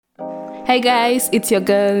Hey guys, it's your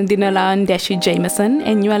girl Dinola Ndashi Jameson,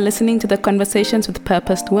 and you are listening to the Conversations with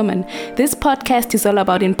Purposed Women. This podcast is all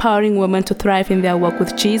about empowering women to thrive in their work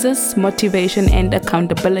with Jesus, motivation, and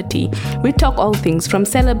accountability. We talk all things from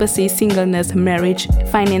celibacy, singleness, marriage,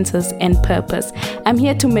 finances, and purpose. I'm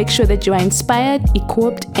here to make sure that you are inspired,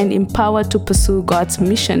 equipped, and empowered to pursue God's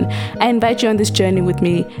mission. I invite you on this journey with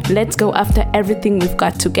me. Let's go after everything we've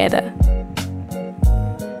got together.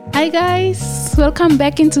 Hi guys, welcome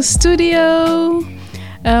back into studio.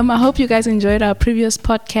 I hope you guys enjoyed our previous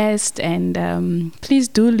podcast, and please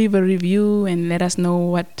do leave a review and let us know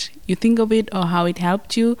what you think of it or how it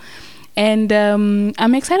helped you. And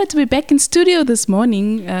I'm excited to be back in studio this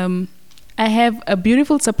morning. I have a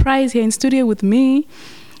beautiful surprise here in studio with me,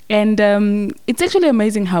 and it's actually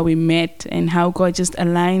amazing how we met and how God just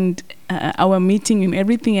aligned our meeting and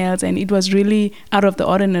everything else, and it was really out of the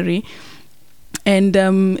ordinary. And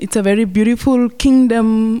it's a very beautiful,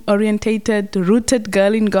 kingdom-orientated, rooted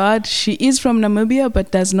girl in God. She is from Namibia, but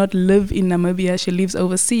does not live in Namibia. She lives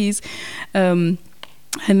overseas. Her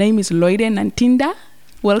name is Loide Nantinda.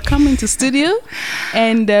 Welcome into studio.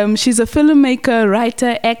 And she's a filmmaker,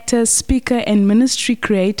 writer, actor, speaker, and ministry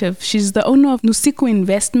creative. She's the owner of Nusiku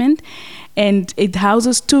Investment, and it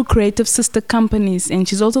houses 2 creative sister companies. And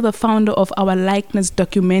she's also the founder of Our Likeness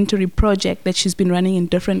documentary project that she's been running in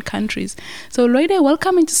different countries. So Loide,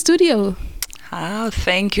 welcome into studio.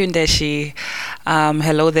 Thank you, Ndashi.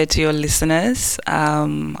 Hello there to your listeners.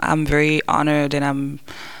 I'm very honored and I'm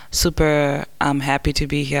super happy to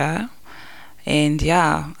be here. And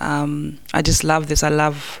I just love this. I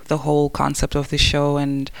love the whole concept of the show,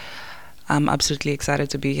 and I'm absolutely excited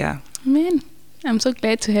to be here. Amen. I'm so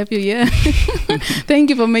glad to have you here. Thank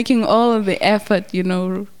you for making all of the effort,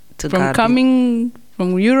 from coming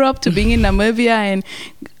from Europe to being in Namibia and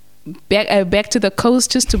back to the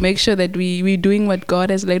coast, just to make sure that we're doing what God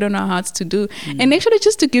has laid on our hearts to do. And actually,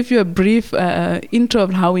 just to give you a brief intro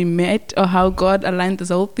of how we met or how God aligned this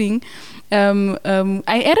whole thing.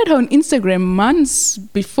 I added her on Instagram months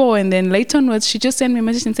before, and then later onwards she just sent me a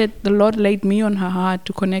message and said the Lord laid me on her heart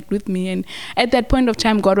to connect with me. And at that point of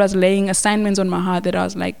time, God was laying assignments on my heart that I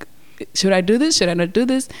was like, should I do this? Should I not do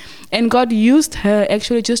this? And God used her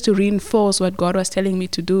actually just to reinforce what God was telling me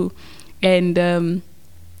to do. And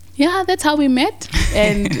that's how we met.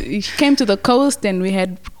 And she came to the coast and we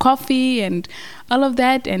had coffee and all of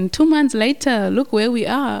that. And 2 months later, look where we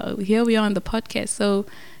are. Here we are on the podcast. So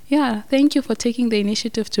thank you for taking the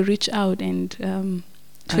initiative to reach out and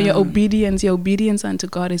for your obedience. Your obedience unto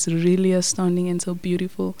God is really astounding and so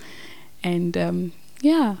beautiful. And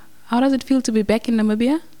how does it feel to be back in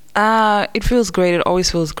Namibia? It feels great. It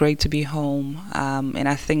always feels great to be home. And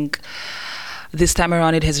I think this time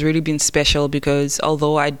around it has really been special because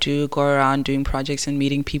although I do go around doing projects and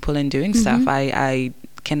meeting people and doing stuff, I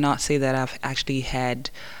cannot say that I've actually had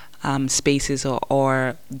spaces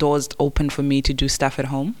or doors open for me to do stuff at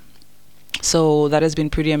home. So that has been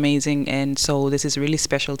pretty amazing, and so this is really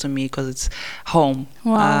special to me because it's home.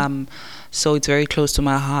 Wow. So it's very close to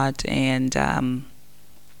my heart, and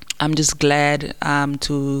I'm just glad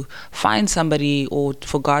to find somebody or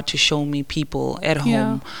for God to show me people at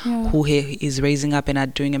home who He is raising up and are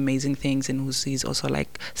doing amazing things, and who He's also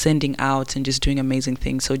like sending out and just doing amazing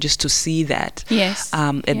things. So just to see that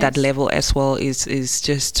at that level as well is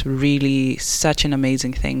just really such an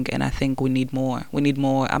amazing thing, and I think we need more.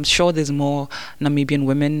 I'm sure there's more Namibian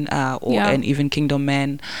women and even kingdom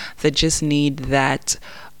men that just need that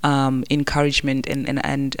encouragement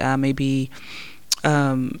and maybe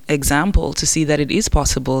example to see that it is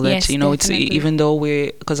possible, that it's even though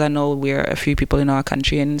because I know we're a few people in our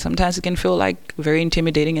country, and sometimes it can feel like very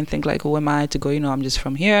intimidating and think like, who am I to go, I'm just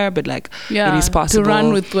from here, but like it is possible to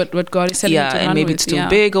run with what God is telling you to run and maybe with, it's too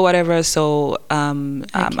big or whatever. So I'm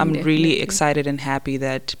really excited and happy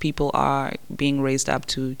that people are being raised up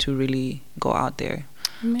to really go out there.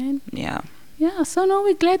 Amen. So no,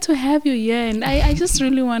 we're glad to have you here, and I just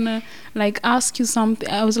really want to ask you something.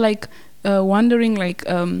 I was wondering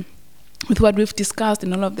with what we've discussed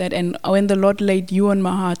and all of that, and when the Lord laid you on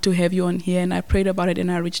my heart to have you on here, and I prayed about it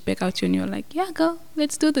and I reached back out to you and you were like, go,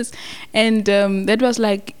 let's do this. And that was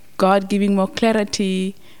like God giving more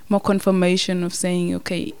clarity, more confirmation of saying,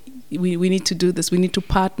 okay, we need to do this, we need to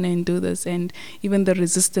partner and do this, and even the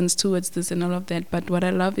resistance towards this and all of that. But what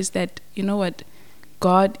I love is that,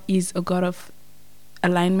 God is a God of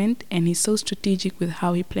alignment, and He's so strategic with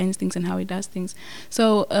how He plans things and how He does things.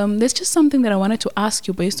 So there's just something that I wanted to ask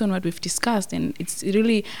you based on what we've discussed, and it's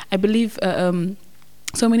really, I believe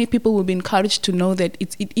so many people will be encouraged to know that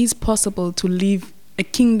it is possible to live a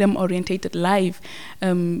kingdom-orientated life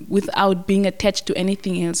without being attached to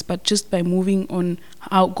anything else, but just by moving on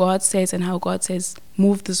how God says and how God says,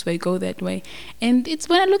 move this way, go that way. And it's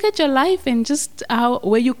when I look at your life and just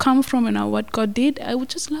where you come from and what God did, I would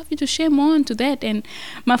just love you to share more into that. And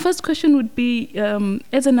my first question would be,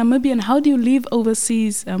 as a Namibian, how do you live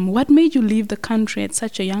overseas? What made you leave the country at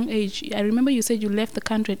such a young age? I remember you said you left the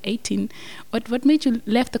country at 18. What made you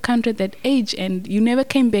left the country at that age, and you never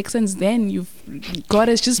came back since then? God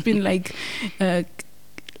has just been like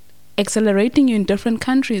accelerating you in different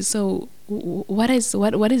countries. So what is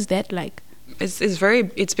that like?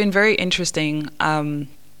 It's been very interesting.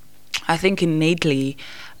 I think innately,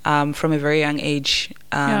 from a very young age,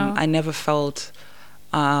 I never felt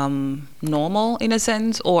normal in a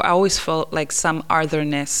sense, or I always felt like some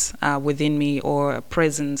otherness within me or a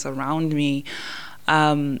presence around me,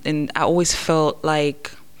 and I always felt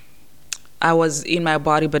like I was in my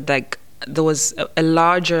body, but like there was a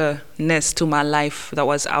largerness to my life that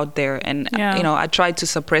was out there, and I tried to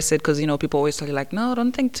suppress it because people always tell you like, no,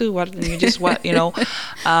 don't think too what, and you just what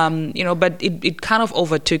but it kind of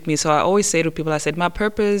overtook me. So I always say to people, I said my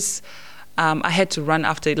purpose, I had to run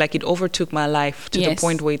after it. Like it overtook my life to the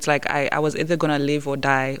point where it's like I was either gonna live or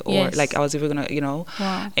die, or like I was either gonna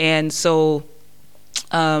Wow. And so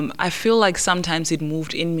I feel like sometimes it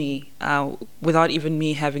moved in me without even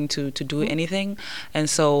me having to do anything. And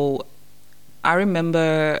so I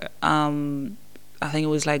remember, I think it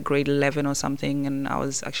was like grade 11 or something, and I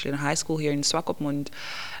was actually in high school here in Swakopmund.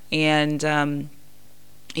 And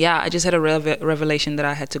I just had a revelation that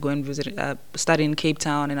I had to go and visit, study in Cape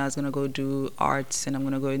Town, and I was going to go do arts, and I'm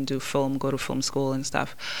going to go and do film, go to film school and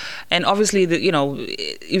stuff. And obviously,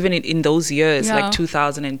 even in those years, like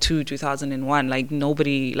 2002, 2001, like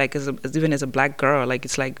nobody, like even as a black girl, like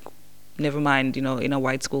it's like, never mind, in a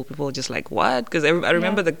white school, people were just like, what? Because I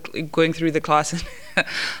remember going through the class, and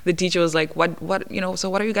the teacher was like, what, so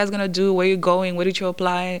what are you guys going to do? Where are you going? Where did you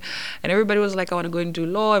apply? And everybody was like, I want to go and do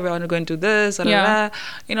law. I want to go and do this. And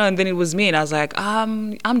then it was me. And I was like,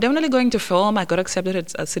 I'm definitely going to film. I got accepted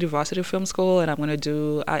at a City Varsity Film School, and I'm going to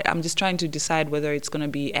do, I'm just trying to decide whether it's going to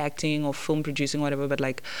be acting or film producing, whatever. But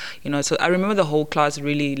like, so I remember the whole class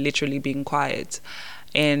really literally being quiet,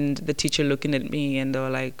 and the teacher looking at me, and they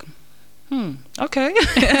were like, okay.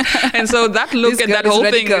 And so that look at that whole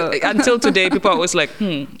thing, until today, people are always like,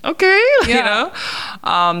 okay,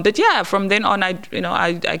 But from then on, I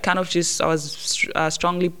kind of I was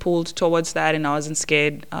strongly pulled towards that, and I wasn't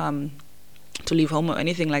scared to leave home or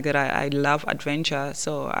anything like that. I love adventure,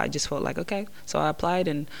 so I just felt like, okay. So I applied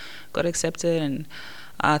and got accepted, and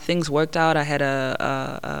things worked out. I had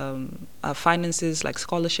a finances, like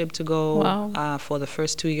scholarship to go for the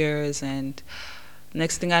first 2 years, and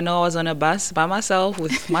next thing I know, I was on a bus by myself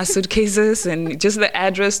with my suitcases and just the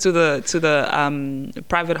address to the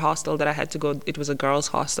private hostel that I had to go. It was a girls'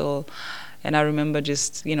 hostel, and I remember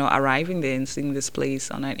just arriving there and seeing this place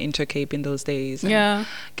on an Intercape in those days. And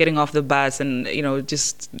getting off the bus and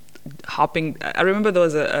just hopping. I remember there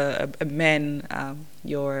was a man,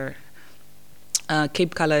 your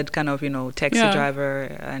Cape colored kind of taxi driver,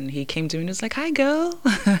 and he came to me and was like, hi girl.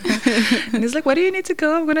 And he's like, where do you need to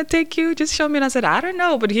go? I'm gonna take you, just show me. And I said, I don't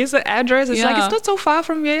know, but here's the address. It's like, it's not so far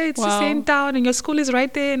from here, it's the same town, and your school is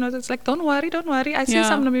right there. And it's like, don't worry, I see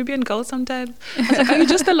some Namibian girls sometimes. I was like, are you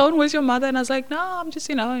just alone with your mother? And I was like, no, I'm just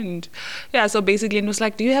and so basically it was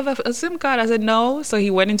like, do you have a SIM card? I said no. So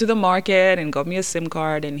he went into the market and got me a SIM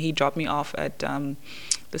card, and he dropped me off at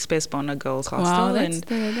the Spacebonder Girls Hostel.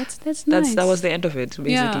 That's nice. That was the end of it,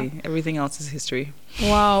 basically. Everything else is history.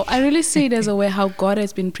 Wow. I really see it as a way how God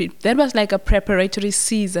has been that was like a preparatory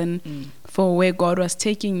season for where God was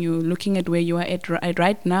taking you, looking at where you are at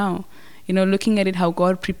right now. Looking at it, how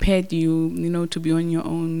God prepared you, to be on your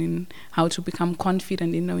own, and how to become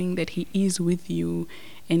confident in knowing that He is with you,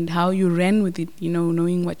 and how you ran with it,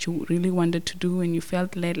 knowing what you really wanted to do, and you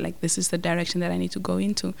felt led, like this is the direction that I need to go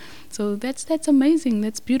into. So that's amazing.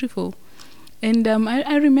 That's beautiful. And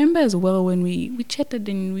I remember as well when we chatted,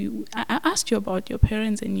 and I asked you about your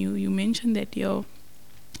parents, and you mentioned that your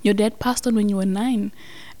dad passed on when you were 9.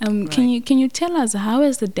 Right. Can you tell us, how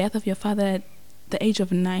has the death of your father at the age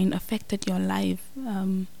of 9 affected your life?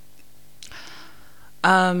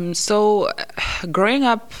 So growing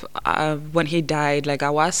up, when he died, like I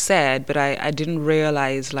was sad, but I didn't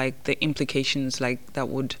realize like the implications like that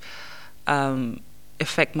would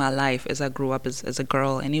affect my life as I grew up as a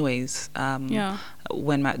girl anyways.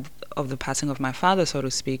 When of the passing of my father, so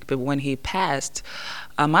to speak. But when he passed,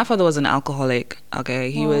 my father was an alcoholic.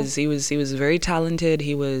 Okay. He was very talented.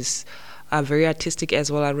 He was very artistic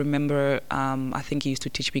as well. I remember, I think he used to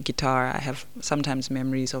teach me guitar. I have sometimes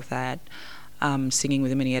memories of that. singing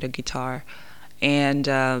with him, and he had a guitar. And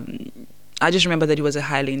I just remember that he was a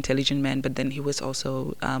highly intelligent man, but then he was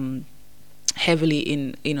also heavily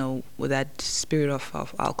in, with that spirit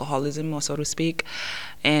of alcoholism, or so to speak.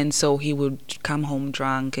 And so he would come home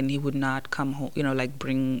drunk, and he would not come home, like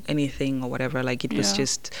bring anything or whatever. Like it was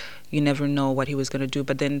just, you never know what he was going to do.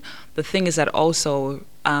 But then the thing is that also,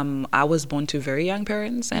 I was born to very young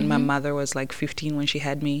parents, and my mother was like 15 when she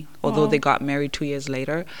had me, although they got married 2 years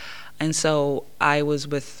later. And so I was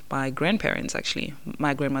with my grandparents, actually.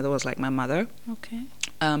 My grandmother was like my mother. Okay.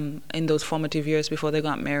 In those formative years before they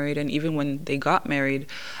got married. And even when they got married,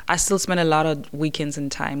 I still spent a lot of weekends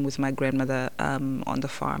and time with my grandmother on the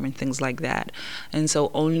farm and things like that. And so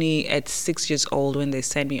only at 6 years old, when they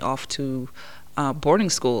sent me off to boarding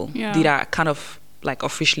school, did I kind of like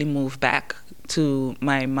officially move back to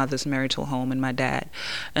my mother's marital home and my dad.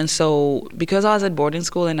 And so because I was at boarding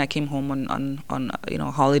school and I came home on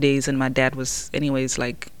holidays, and my dad was anyways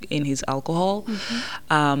like in his alcohol,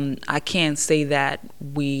 I can't say that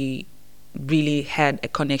we really had a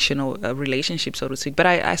connection or a relationship, so to speak. But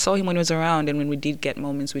I saw him when he was around, and when we did get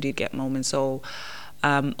moments, So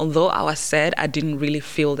although I was sad, I didn't really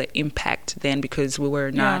feel the impact then, because we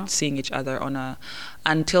were not seeing each other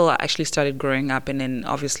until I actually started growing up. And then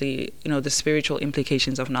obviously, the spiritual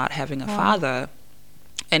implications of not having a father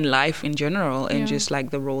and life in general, and just like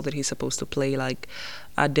the role that he's supposed to play, like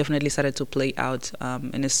I definitely started to play out.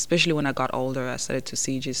 And especially when I got older, I started to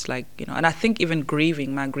see just like, and I think even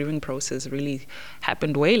my grieving process really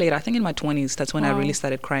happened way later. I think in my 20s, that's when I really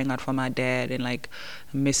started crying out for my dad and like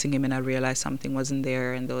missing him, and I realized something wasn't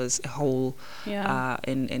there, and there was a hole,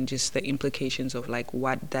 and just the implications of like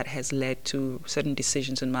what that has led to certain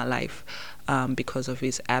decisions in my life because of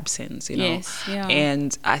his absence, Yes, yeah.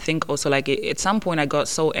 And I think also like at some point I got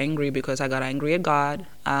so angry, because I got angry at God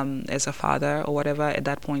as a father or whatever at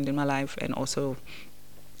that point in my life, and also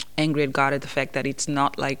angry at God at the fact that it's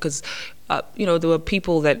not like, because there were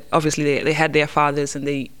people that obviously they had their fathers, and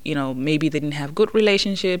they maybe they didn't have good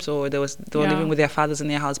relationships, or they were living with their fathers in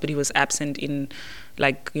their house, but he was absent in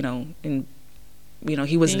like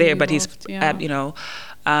he was there, but he's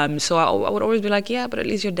so I would always be like, yeah, but at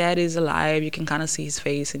least your dad is alive, you can kind of see his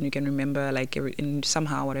face, and you can remember like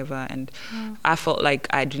somehow whatever. And I felt like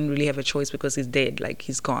I didn't really have a choice, because he's dead, like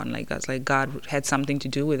he's gone. Like I was like, God had something to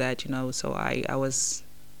do with that, so I was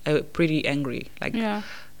pretty angry, like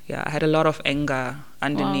I had a lot of anger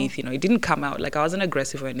underneath. It didn't come out, like I wasn't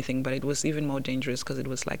aggressive or anything, but it was even more dangerous, because it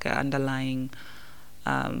was like an underlying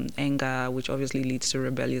anger, which obviously leads to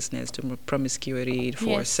rebelliousness, to promiscuity,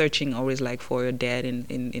 for searching always like for your dad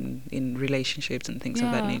in relationships and things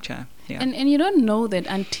of that nature. And you don't know that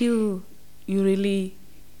until you really,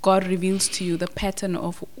 God reveals to you the pattern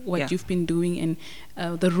of what you've been doing, and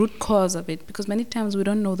the root cause of it, because many times we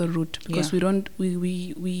don't know the root, because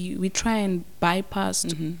we try and bypass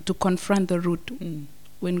to confront the root,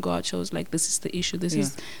 when God shows like, this is the issue,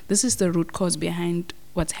 this is the root cause behind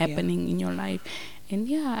what's happening in your life. And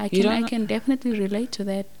I can definitely relate to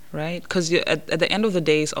that. Right, because at the end of the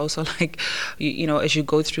day, it's also like, as you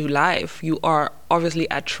go through life, you are obviously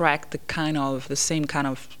attract the same kind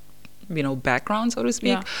of background, so to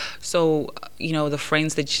speak. So the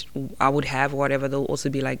friends that I would have, whatever, they'll also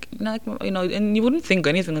be like, and you wouldn't think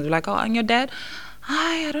anything. They're like, oh, and your dad,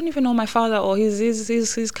 I don't even know my father, or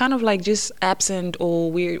he's kind of like just absent,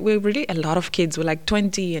 or we're really, a lot of kids were like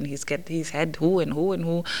 20, and he's had who and who and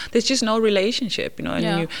who. There's just no relationship,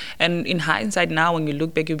 and in hindsight now, when you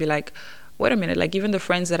look back, you'll be like, wait a minute, like even the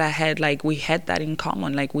friends that I had, like we had that in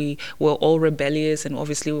common, like we were all rebellious, and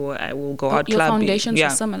obviously we'll go out your clubbing. Foundations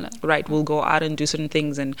are similar, right? We'll go out and do certain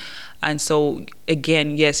things, and so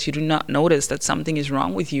again, yes, you do not notice that something is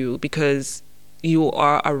wrong with you, because you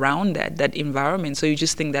are around that environment, so you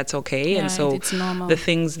just think that's okay. And so it's normal. The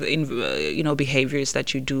things behaviors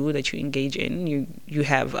that you do, that you engage in, you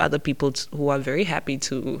have other people who are very happy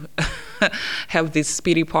to have this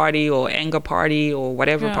pity party or anger party or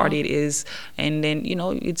whatever party it is, and then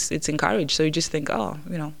it's encouraged. So you just think,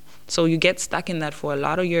 so you get stuck in that for a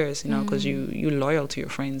lot of years, because you're loyal to your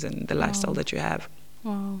friends and the lifestyle that you have.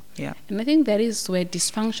 Wow. Yeah. And I think that is where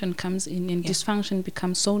dysfunction comes in, and dysfunction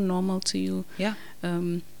becomes so normal to you. Yeah.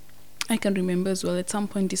 I can remember as well, at some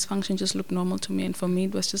point dysfunction just looked normal to me, and for me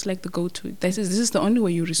it was just like the go-to. This is the only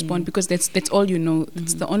way you respond, because that's all you know.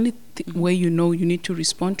 It's the only way you know you need to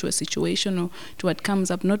respond to a situation or to what comes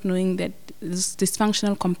up, not knowing that these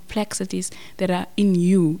dysfunctional complexities that are in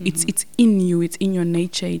you, it's in you, it's in your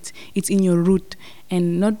nature, it's in your root,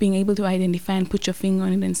 and not being able to identify and put your finger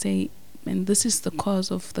on it and say, and this is the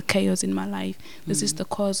cause of the chaos in my life. This is the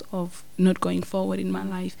cause of not going forward in my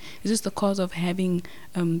life. This is the cause of having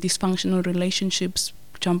dysfunctional relationships,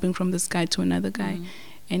 jumping from this guy to another guy.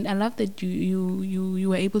 And I love that you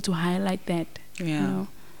were able to highlight that. Yeah. You know?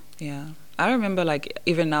 Yeah. I remember, like,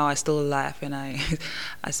 even now I still laugh, and I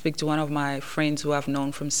speak to one of my friends who I've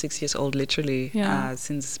known from 6 years old, literally,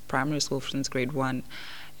 since primary school, since grade 1.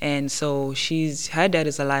 And so her dad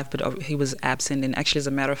is alive, but he was absent. And actually, as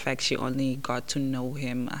a matter of fact, she only got to know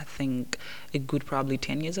him, I think, a good probably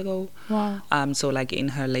 10 years ago. Wow. So like in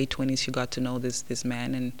her late 20s, she got to know this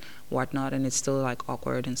man and whatnot, and it's still like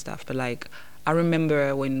awkward and stuff. But like, I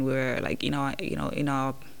remember when we were like, in our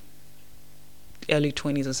early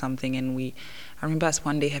 20s or something, and I remember us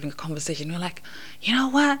one day having a conversation. We were like, you know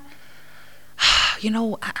what?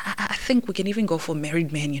 I think we can even go for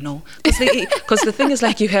married men, because the thing is,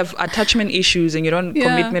 like, you have attachment issues and you don't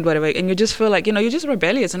commitment, whatever, and you just feel like, you're just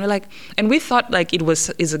rebellious, and we're like, and we thought like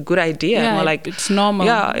is a good idea, and we're like, it's normal,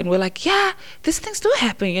 and we're like, these things do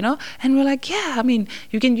happen, and we're like, I mean,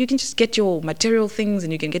 you can just get your material things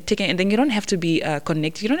and you can get taken, and then you don't have to be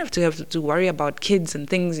connected, you don't have to worry about kids and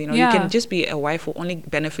things, you can just be a wife who only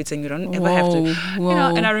benefits, and you don't ever have to,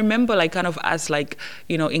 and I remember like kind of us like,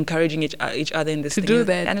 encouraging each other in this to thing. do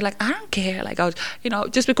that. And like, I don't care. Like, I was,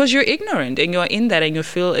 just because you're ignorant and you're in that and you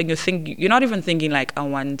feel and you think, you're not even thinking like, I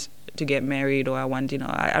want to get married, or I want,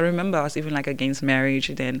 I remember I was even like against marriage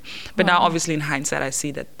then. But now obviously in hindsight, I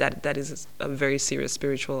see that is a very serious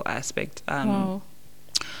spiritual aspect of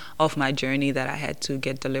my journey that I had to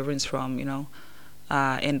get deliverance from,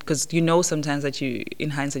 and because sometimes that in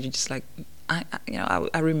hindsight, you're just like,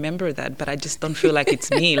 I remember that, but I just don't feel like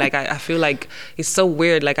it's me. Like I feel like it's so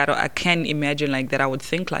weird. Like I can't imagine like that I would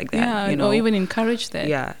think like that. Or even encourage that.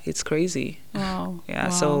 Yeah, it's crazy. Wow. Yeah. Wow.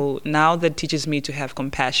 So now that teaches me to have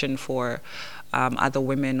compassion for other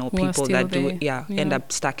women or people that do end up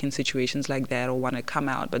stuck in situations like that or want to come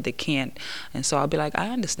out but they can't, and so I'll be like, I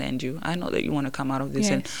understand you, I know that you want to come out of this,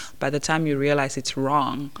 and by the time you realize it's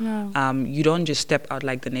wrong, you don't just step out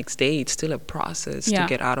like the next day. It's still a process to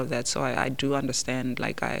get out of that. So I do understand,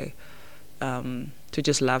 like, I to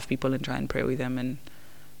just love people and try and pray with them and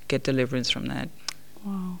get deliverance from that.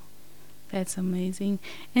 Wow, that's amazing.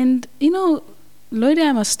 And Lloyd,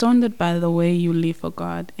 I'm astounded by the way you live for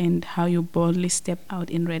God and how you boldly step out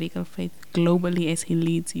in radical faith globally as He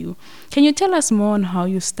leads you. Can you tell us more on how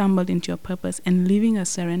you stumbled into your purpose and living a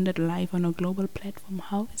surrendered life on a global platform?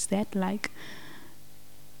 How is that like?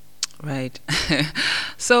 Right.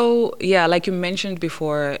 So, like you mentioned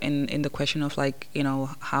before in the question of like,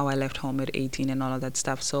 how I left home at 18 and all of that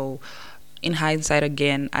stuff. So in hindsight,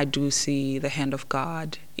 again, I do see the hand of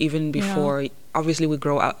God even before. Obviously, we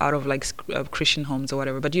grow out of like Christian homes or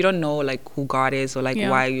whatever, but you don't know like who God is or like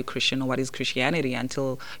why you're Christian or what is Christianity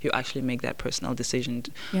until you actually make that personal decision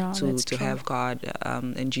to have God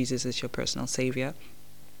and Jesus as your personal savior.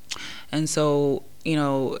 And so,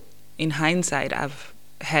 in hindsight, I've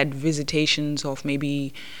had visitations of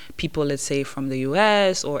maybe people, let's say, from the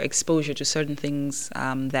US, or exposure to certain things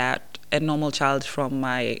that a normal child from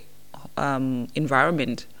my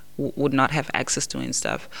environment would not have access to and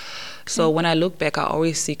stuff. So when I look back, I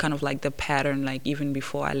always see kind of like the pattern, like even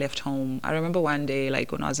before I left home. I remember one day,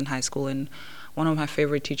 like when I was in high school, and one of my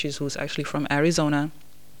favorite teachers, who's actually from Arizona,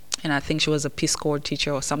 and I think she was a Peace Corps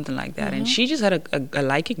teacher or something like that. And she just had a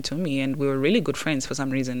liking to me, and we were really good friends for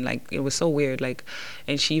some reason. Like, it was so weird. Like,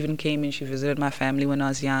 and she even came and she visited my family when I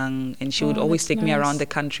was young, and she would always take me around the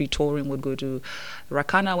country touring. Would go to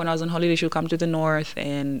Rakana when I was on holiday. She would come to the north,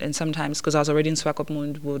 and sometimes, because I was already in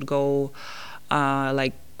Swakopmund, would go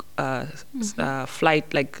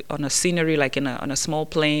flight like on a scenery, like on a small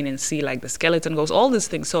plane, and see like the skeleton ghosts, all these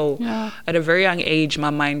things. So at a very young age,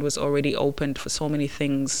 my mind was already opened for so many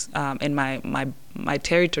things, and my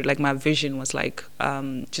territory, like my vision was like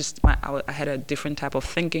I had a different type of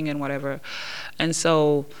thinking and whatever. And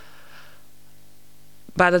so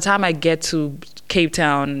by the time I get to Cape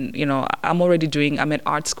Town, I'm at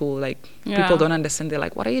art school. Like, people don't understand. They're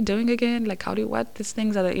like, what are you doing again? Like, what these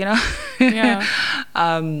things are,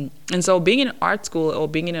 and so being in art school or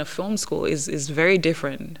being in a film school is very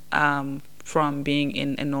different from being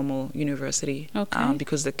in a normal university,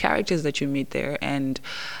 because the characters that you meet there and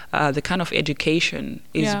the kind of education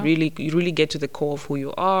is really, you really get to the core of who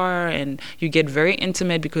you are, and you get very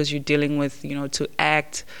intimate because you're dealing with, to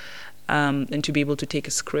act, and to be able to take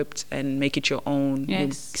a script and make it your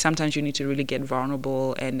own. Sometimes you need to really get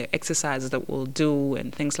vulnerable, and the exercises that we'll do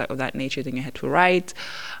and things like of that nature. Then you had to write,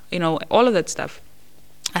 all of that stuff,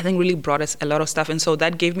 I think really brought us a lot of stuff. And so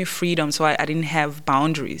that gave me freedom, so I didn't have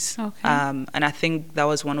boundaries. And I think that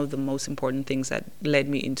was one of the most important things that led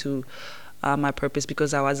me into my purpose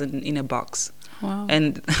because I wasn't in a box. Wow.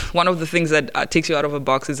 And one of the things that takes you out of a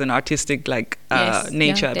box is an artistic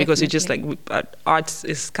nature, because you just art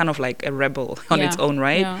is kind of like a rebel on its own,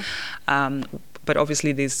 right? Yeah. But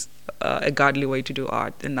obviously there's a godly way to do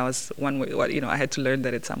art, and that was one way. I had to learn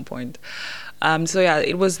that at some point. So yeah,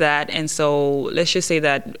 it was that, and so let's just say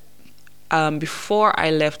that before I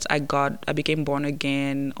left, I became born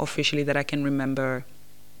again officially that I can remember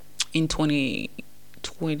in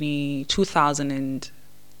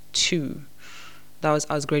 2002. I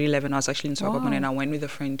was grade 11. I was actually in Swakopmund, and I went with a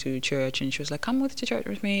friend to church, and she was like, "Come to church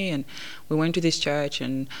with me," and we went to this church,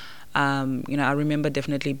 and I remember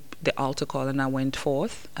definitely the altar call, and I went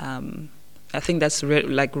forth. I think that's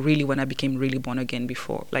really when I became really born again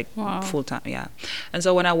before, full time, yeah. And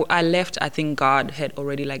so when I left, I think God had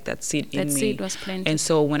already that seed in me. That seed was planted. And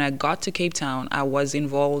so when I got to Cape Town, I was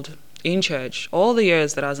involved in church all the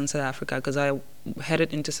years that I was in South Africa, because I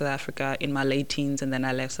headed into South Africa in my late teens, and then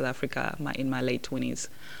I left South Africa in my late 20s.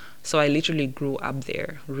 So I literally grew up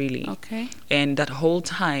there, really. Okay. And that whole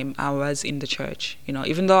time I was in the church,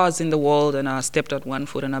 even though I was in the world and I stepped out one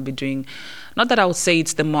foot and I'll be doing, not that I would say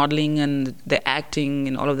it's the modeling and the acting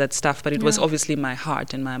and all of that stuff, but it was obviously my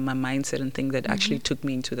heart and my mindset and thing that actually took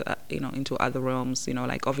me into the, into other realms,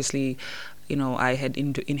 obviously, I had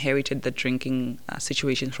inherited the drinking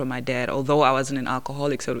situation from my dad. Although I wasn't an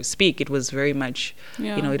alcoholic, so to speak, it was very much,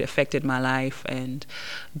 it affected my life. And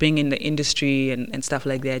being in the industry and stuff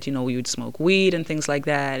like that, you'd smoke weed and things like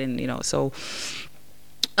that. And, so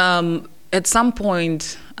at some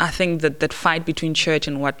point, I think that fight between church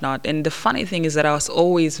and whatnot. And the funny thing is that I was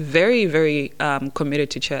always very, very committed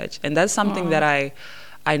to church. And that's something that I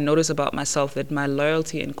notice about myself, that my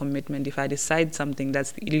loyalty and commitment, if I decide something, no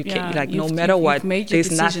matter what,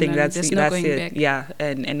 there's nothing, that's it. Back. Yeah,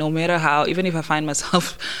 and no matter how, even if I find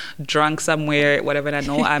myself drunk somewhere, whatever, and I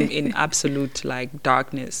know I'm in absolute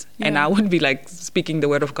darkness, and I would be speaking the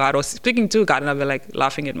word of God or speaking to God, and I'll be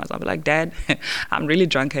laughing at myself, like, Dad, I'm really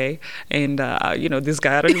drunk, hey, and this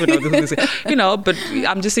guy, I don't even know who this is, but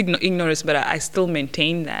I'm just ignorant, but I still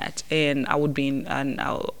maintain that, and I would be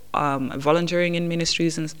volunteering in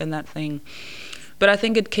ministries and that thing. But I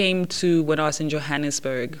think it came to when I was in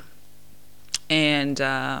Johannesburg, and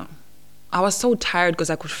I was so tired because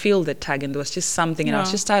I could feel the tug, and there was just something, and I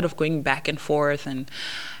was just tired of going back and forth, and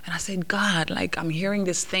I said, God, I'm hearing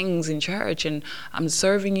these things in church, and I'm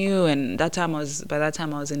serving you. And by that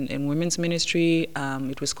time I was in women's ministry.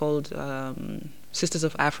 It was called Sisters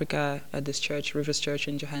of Africa at this church, Rivers Church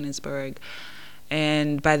in Johannesburg.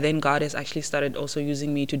 And by then, God has actually started also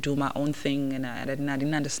using me to do my own thing, and I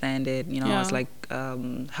didn't understand it. I was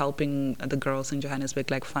helping the girls in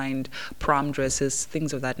Johannesburg find prom dresses,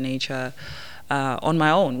 things of that nature, on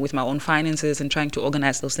my own, with my own finances, and trying to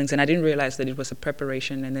organize those things. And I didn't realize that it was a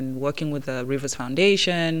preparation. And then working with the Rivers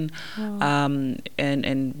Foundation, and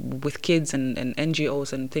with kids and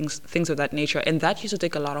NGOs and things of that nature. And that used to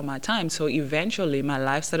take a lot of my time. So eventually, my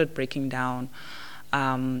life started breaking down.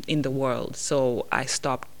 In the world, so I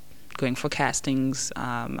stopped going for castings.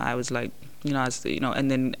 I was and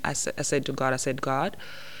then I said to God, God,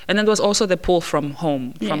 and then there was also the pull from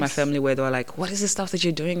home, from my family, where they were like, "What is this stuff that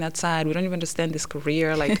you're doing that side? We don't even understand this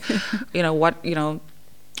career.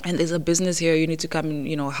 And there's a business here. You need to come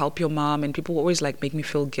and help your mom." And people always make me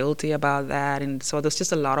feel guilty about that. And so there's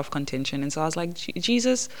just a lot of contention. And so I was like,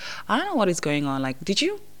 Jesus, I don't know what is going on. Did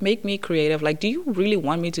you make me creative? Do you really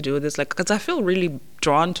want me to do this? Because I feel really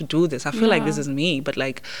drawn to do this. I feel like this is me, but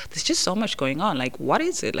there's just so much going on. What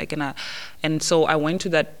is it? And so I went to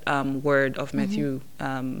that word of Matthew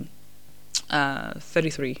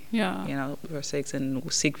 33, verse 6,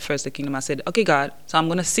 and seek first the kingdom. I said, okay, God, so I'm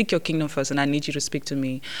going to seek your kingdom first, and I need you to speak to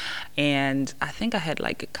me. And I think I had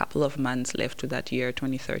a couple of months left to that year,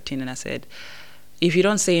 2013, and I said, if you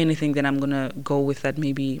don't say anything, then I'm going to go with that.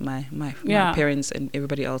 Maybe my parents and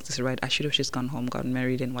everybody else is right. I should have just gone home, gotten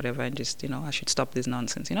married and whatever, and just, I should stop this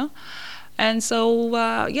nonsense, And so,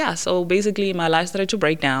 so basically my life started to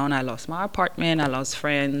break down. I lost my apartment. I lost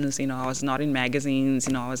friends. I was not in magazines.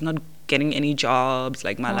 I was not getting any jobs,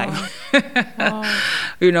 my life.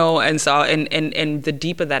 And so, and the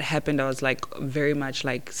deeper that happened, I was very much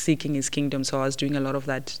seeking his kingdom. So I was doing a lot of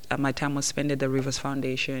that. My time was spent at the Rivers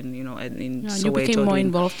Foundation, and in Soweto. You became more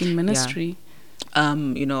involved in ministry. Yeah.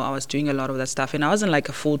 I was doing a lot of that stuff, and I wasn't a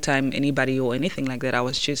full-time anybody or anything like that. I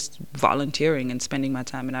was just volunteering and spending my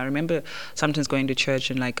time. And I remember sometimes going to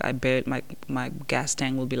church and I bet my gas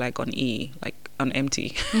tank will be on E, on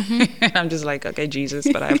empty. And I'm just okay, Jesus,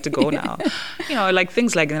 but I have to go now.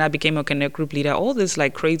 Things like that. I became a connect group leader, all this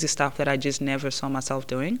crazy stuff that I just never saw myself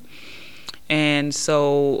doing. And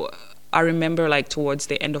so I remember like towards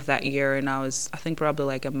the end of that year, and I think probably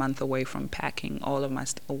like a month away from packing all of my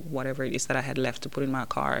whatever it is that I had left to put in my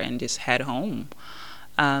car and just head home.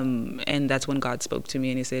 And that's when God spoke to me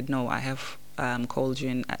and he said, no, I have called you,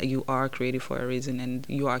 and you are created for a reason, and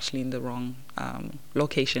you are actually in the wrong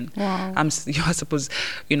location. Wow. You are supposed,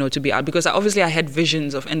 to be out, because obviously I had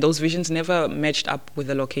visions and those visions never matched up with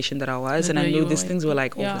the location that I was, and I knew these things were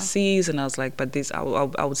like overseas, and I was like, but this I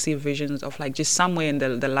would see visions of like just somewhere in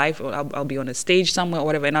the life, or I'll be on a stage somewhere or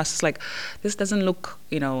whatever, and I was just like, this doesn't look,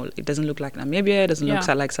 it doesn't look like Namibia, it doesn't look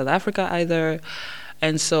like South Africa either.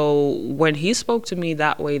 And so when he spoke to me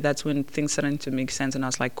that way, that's when things started to make sense. And I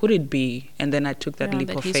was like, could it be? And then I took that leap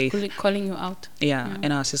of faith. He's calling you out. Yeah.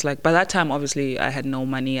 And I was just like, by that time, obviously, I had no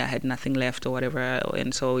money. I had nothing left or whatever.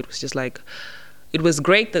 And so it was just like, it was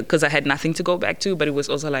great because I had nothing to go back to. But it was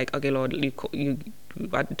also like, okay, Lord, you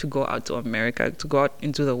got to go out to America, to go out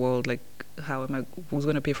into the world. Like, who's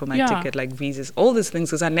going to pay for my ticket, like visas, all these things,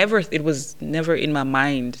 because it was never in my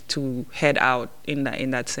mind to head out in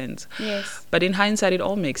that sense. Yes. But in hindsight, it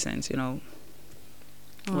all makes sense,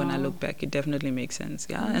 When I look back, it definitely makes sense.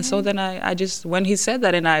 Yeah. Mm-hmm. And so then I just, when he said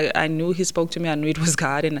that, and I knew he spoke to me, I knew it was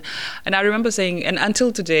God. And I remember saying, and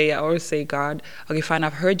until today, I always say, God, okay, fine,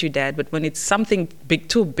 I've heard you, Dad, but when it's something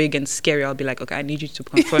too big and scary, I'll be like, okay, I need you to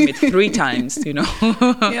confirm it 3 times,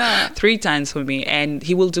 3 times for me. And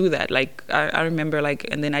he will do that. Like, I remember, like,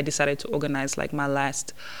 and then I decided to organize, like, my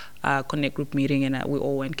last Connect group meeting, and we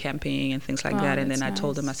all went camping and things like that. And then I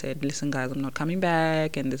told them, I said, listen guys, I'm not coming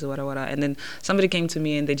back, and this is what. And then somebody came to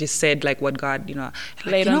me and they just said like what God,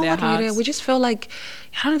 laid on their hearts. We just felt like,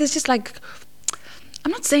 I don't know, there's just like,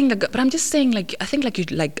 I'm not saying like, but I'm just saying like, I think like you're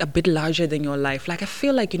like a bit larger than your life. Like I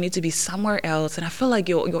feel like you need to be somewhere else, and I feel like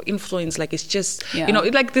your influence, like it's just,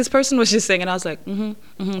 like this person was just saying, and I was like,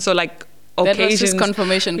 So like, occasions. That was just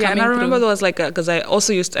confirmation coming and I remember through. there was like, because I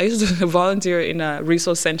used to volunteer in a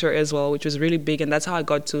resource center as well, which was really big, and that's how I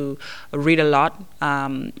got to read a lot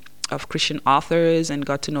of Christian authors and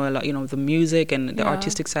got to know a lot, the music and the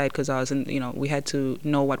artistic side, because I was in, we had to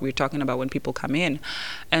know what we were talking about when people come in.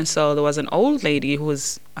 And so there was an old lady who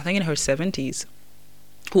was, I think in her 70s,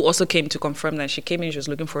 who also came to confirm that. She came in, she was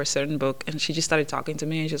looking for a certain book, and she just started talking to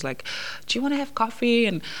me, and she was like, do you want to have coffee?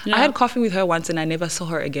 And I had coffee with her once, and I never saw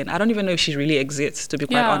her again. I don't even know if she really exists, to be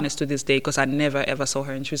quite honest, to this day, because I never ever saw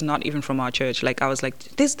her, and she was not even from our church. Like I was like,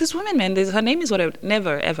 this woman, man, her name is whatever.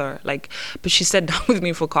 Never ever, like, but she sat down with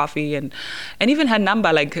me for coffee, and even her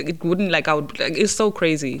number, like it wouldn't, like I would, like, it's so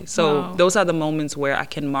crazy. So those are the moments where I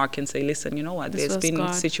can mark and say, listen, you know what, there's been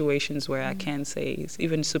God. Situations where I can say,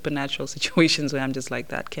 even supernatural situations where I'm just like,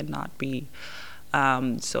 that cannot be.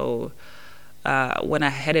 So when I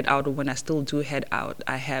headed out, or when I still do head out,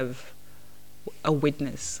 I have a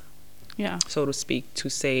witness, so to speak, to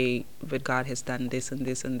say that God has done this and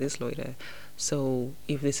this and this, Lord. So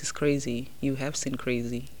if this is crazy, you have seen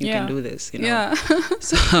crazy, you can do this,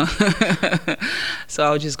 So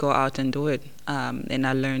I'll just go out and do it. And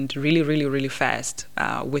I learned really, really, really fast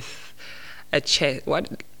with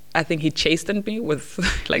I think he chastened me with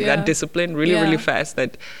like that discipline really fast,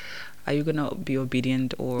 that are you going to be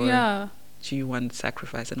obedient, or do you want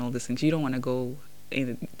sacrifice and all these things? You don't want to go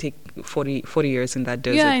take 40 years in that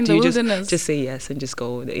desert. In the wilderness. Just say yes and just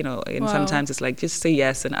go, and sometimes it's like, just say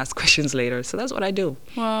yes and ask questions later. So that's what I do.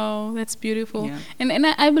 Wow, that's beautiful. Yeah. And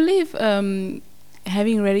I believe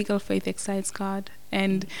having radical faith excites God.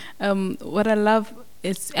 And what I love,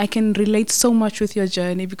 I can relate so much with your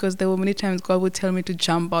journey, because there were many times God would tell me to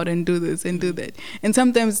jump out and do this and do that. And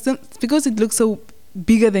sometimes, because it looks so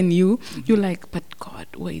bigger than you, you're like, but God,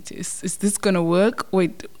 wait, is this going to work?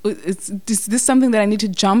 Wait, is this something that I need to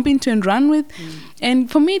jump into and run with? And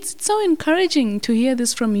for me, it's so encouraging to hear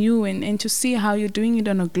this from you, and to see how you're doing it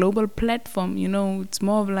on a global platform. It's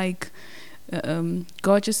more of like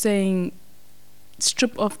God just saying,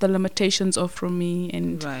 strip off the limitations off from me,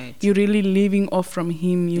 and you're really living off from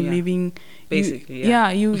him. You're living basically.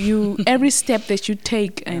 You every step that you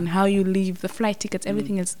take and how you leave, the flight tickets,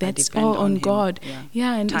 everything else, that's all on God.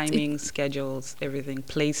 And timing, schedules, everything,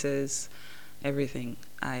 places, everything.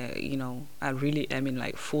 I really am in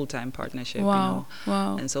like full-time partnership. Wow.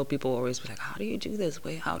 And so people always be like, how do you do this?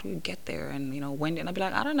 How do you get there? And when? And I'd be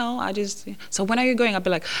like, I don't know. So when are you going? I'd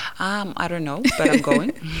be like, I don't know, but I'm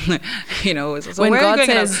going. So when where God are you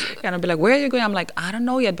going? says, and I'd be like, where are you going? I'm like, I don't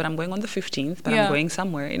know yet, but I'm going on the 15th. But I'm going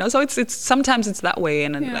somewhere. So it's sometimes it's that way.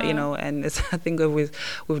 And and it's, I think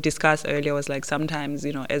we've discussed earlier, was like, sometimes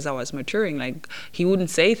as I was maturing, like he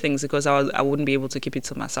wouldn't say things because I wouldn't be able to keep it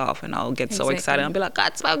to myself, and I'll get so excited. I'll be like,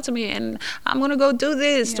 God spoke to me, and I'm gonna go do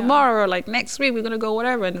this tomorrow, or like next week we're gonna go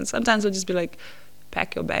whatever. And sometimes we'll just be like,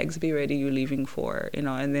 pack your bags, be ready, you're leaving for,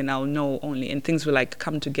 and then I'll know only, and things will like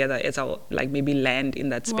come together as I'll like maybe land in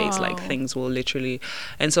that space. Wow. Like things will literally,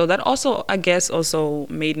 and so that also, I guess, also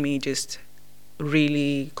made me just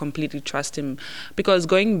really completely trust him, because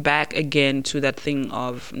going back again to that thing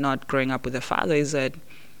of not growing up with a father is that,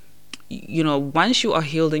 once you are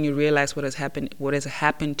healed and you realize what has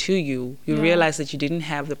happened to you, you realize that you didn't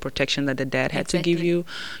have the protection that the dad had to give you.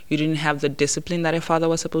 You didn't have the discipline that a father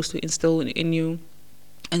was supposed to instill in you.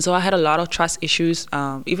 And so I had a lot of trust issues,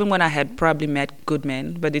 even when I had probably met good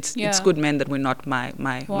men, but it's good men that were not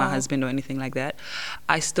my husband or anything like that.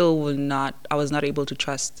 I was not able to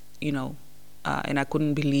trust, and I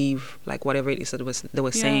couldn't believe like whatever it is that they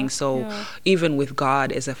were saying. So even with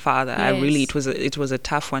God as a father, it was a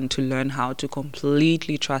tough one to learn how to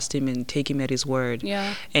completely trust him and take him at his word.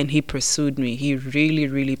 Yeah. And he pursued me. He really,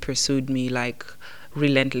 really pursued me like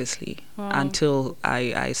relentlessly until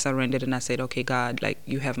I surrendered and I said, okay, God, like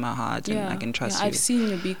you have my heart and I can trust you. I've seen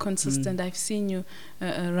you be consistent. I've seen you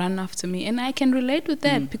run after me, and I can relate with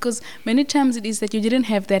that because many times it is that you didn't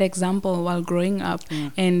have that example while growing up,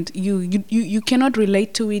 and you cannot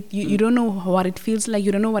relate to it. You don't know what it feels like.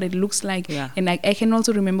 You don't know what it looks like. And I can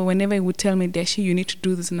also remember whenever he would tell me, Dashi, you need to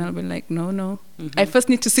do this, and I'll be like, no. I first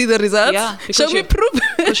need to see the results. Show me proof.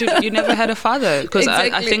 Because you never had a father. Because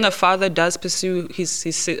I think a father does pursue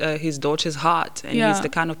his daughter's heart, and he's the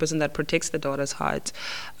kind of person that protects the daughter's heart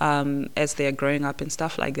as they are growing up and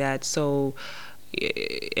stuff like that. So,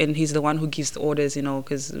 and he's the one who gives the orders,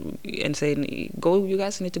 and saying, go, you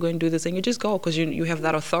guys need to go and do this, and you just go because you have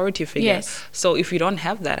that authority figure. Yes. So if you don't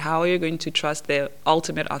have that, how are you going to trust the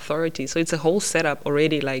ultimate authority? So it's a whole setup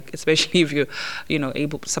already, like especially if you're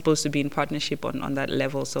supposed to be in partnership on that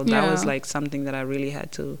level. So that was like something that I really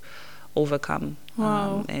had to overcome.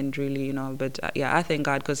 And really, but I thank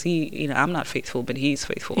God because he, I'm not faithful, but he is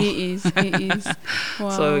faithful. He is. Wow.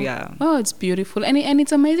 So it's beautiful, and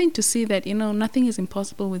it's amazing to see that nothing is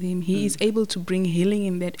impossible with him. He is able to bring healing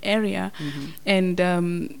in that area,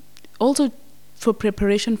 and also for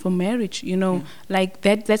preparation for marriage, like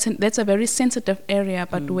that's a very sensitive area.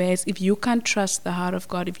 But whereas if you can't trust the heart of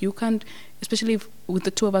God, if you can't, especially with the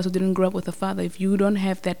two of us who didn't grow up with a father, if you don't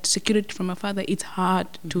have that security from a father, it's hard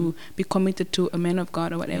to be committed to a man of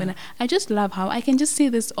God or whatever. And I just love how I can just see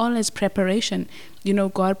this all as preparation,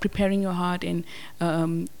 God preparing your heart and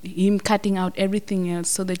him cutting out everything else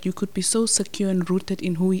so that you could be so secure and rooted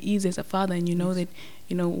in who he is as a father, and that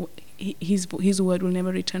his word will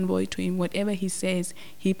never return void to him. Whatever he says,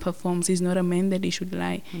 he performs. He's not a man that he should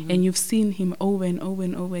lie. And you've seen him over and over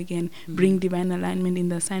and over again bring divine alignment in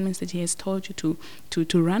the assignments that he has told you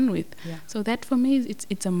to run with. So that for me,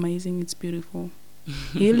 it's amazing. It's beautiful.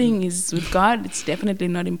 Healing is with God. It's definitely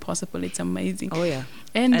not impossible. It's amazing. Oh yeah.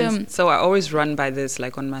 And so I always run by this,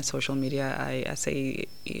 like on my social media, I say,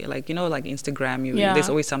 like, like Instagram, there's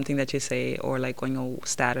always something that you say, or like on your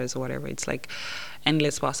status or whatever. It's like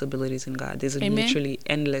endless possibilities in God. There's literally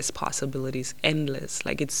endless possibilities, endless.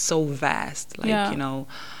 Like it's so vast, like,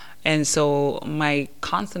 And so my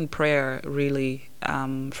constant prayer really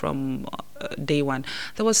from day one,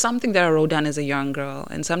 there was something that I wrote down as a young girl,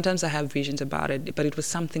 and sometimes I have visions about it, but it was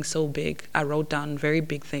something so big. I wrote down very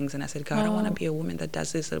big things, and I said, God, I want to be a woman that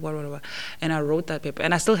does this, and whatever. And I wrote that paper,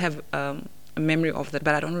 and I still have a memory of that,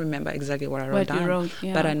 but I don't remember exactly what I wrote down.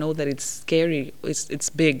 But I know that it's scary. It's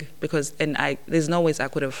big because, and there's no ways I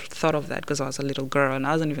could have thought of that because I was a little girl and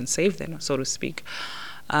I wasn't even saved then, so to speak.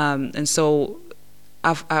 And so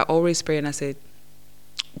I always pray and I said,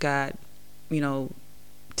 God,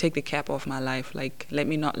 take the cap off my life. Like, let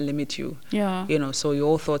me not limit you. So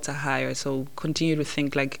your thoughts are higher. So continue to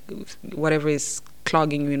think like whatever is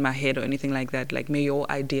clogging you in my head or anything like that. Like, may your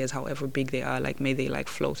ideas, however big they are, like may they like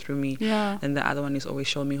flow through me. And the other one is always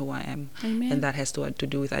show me who I am. Amen. And that has to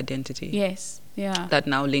do with identity. Yes. Yeah. That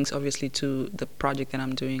now links obviously to the project that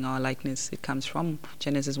I'm doing, Our Likeness. It comes from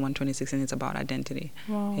Genesis 1:26, and it's about identity.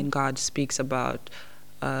 Wow. And God speaks about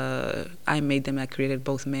I made them, I created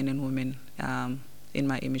both men and women in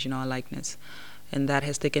my image, in our likeness. And that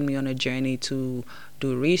has taken me on a journey to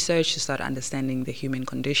do research, to start understanding the human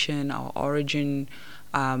condition, our origin,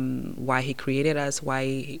 why he created us,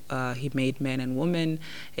 why he made men and women,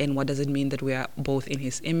 and what does it mean that we are both in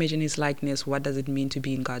his image and his likeness. What does it mean to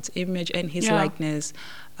be in God's image and his likeness?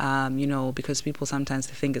 Because people sometimes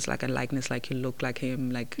think it's like a likeness, like you look like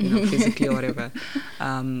him, like physically or whatever.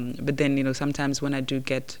 But then sometimes when I do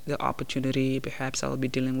get the opportunity, perhaps I'll be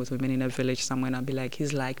dealing with women in a village somewhere, and I'll be like,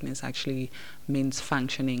 his likeness actually means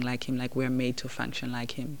functioning like him, like we're made to function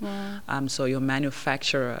like him. Wow. So your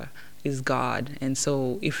manufacturer is God. And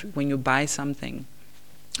so when you buy something,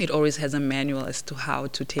 it always has a manual as to how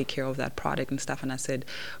to take care of that product and stuff. And I said,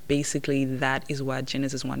 basically, that is what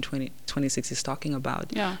Genesis 1:26 is talking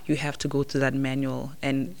about. Yeah. You have to go to that manual,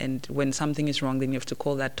 and when something is wrong, then you have to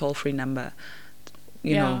call that toll-free number.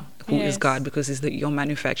 You know, who is God, because he's your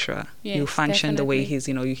manufacturer. Yes, you function definitely. the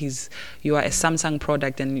way you are a Samsung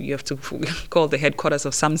product, and you have to call the headquarters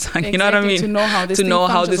of Samsung. Exactly, you know what I mean? to know how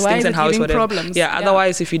this things and how it's whatever. problems. Yeah.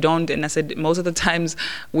 Otherwise, if you don't, and I said most of the times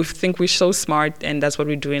we think we're so smart, and that's what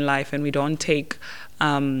we do in life, and we don't take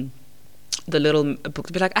the little book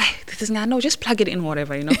to be like, this is not, no, just plug it in,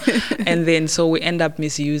 whatever, you know. And then so we end up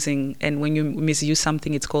misusing, and when you misuse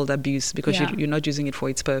something, it's called abuse, because you're not using it for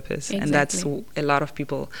its purpose. Exactly. And that's a lot of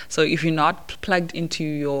people. So if you're not plugged into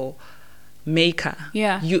your maker,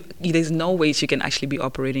 there's no way you can actually be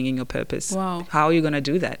operating in your purpose. Wow. How are you going to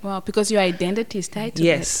do that? Wow, because your identity is tied to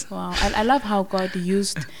yes. that. Wow. I love how God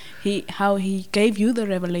used, how he gave you the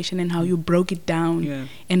revelation and how you broke it down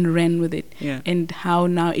and ran with it. Yeah. And how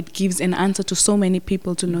now it gives an answer to so many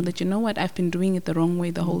people to know that, you know what, I've been doing it the wrong way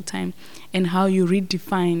the whole time. And how you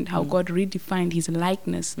redefined, how God redefined his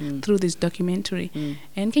likeness through this documentary.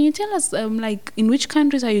 And can you tell us, like, in which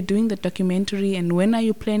countries are you doing the documentary, and when are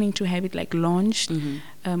you planning to have it, like, launched?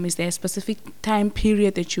 Is there a specific time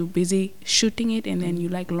period that you're busy shooting it and then you,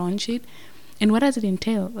 like, launch it? And what does it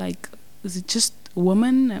entail? Like, is it just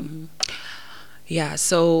women?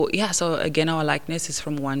 So again, our likeness is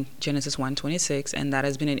from Genesis 1:26, and that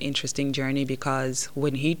has been an interesting journey, because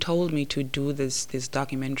when he told me to do this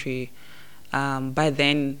documentary, by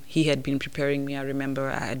then he had been preparing me. I remember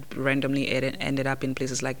I had randomly ended up in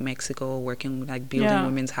places like Mexico, working, like, building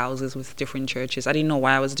women's houses with different churches. I didn't know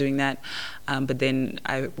why I was doing that, but then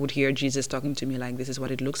I would hear Jesus talking to me like, this is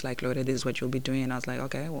what it looks like, Lord, this is what you'll be doing. And I was like,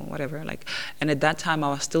 okay, well, whatever. Like, and at that time I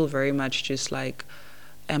was still very much just like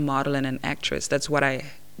a model and an actress. That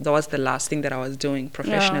was the last thing that I was doing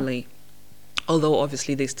professionally. Although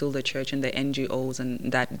obviously there's still the church and the NGOs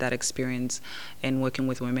and that experience and working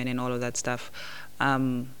with women and all of that stuff.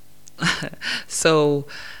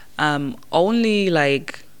 Only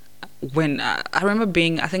like when I remember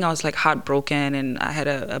I think I was like heartbroken, and I had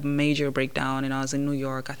a major breakdown, and I was in New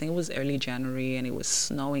York. I think it was early January, and it was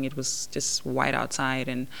snowing. It was just white outside,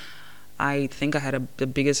 and I think I had the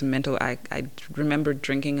biggest mental. I remember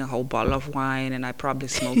drinking a whole bottle of wine, and I probably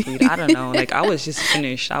smoked weed. I don't know. Like, I was just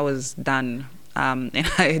finished. I was done. And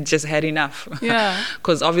I had just had enough. Yeah.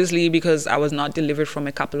 Because I was not delivered from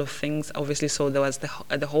a couple of things. Obviously, so there was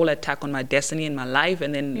the whole attack on my destiny and my life,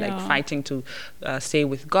 and then like fighting to stay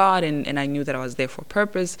with God, and I knew that I was there for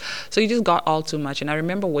purpose. So it just got all too much. And I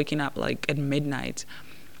remember waking up like at midnight,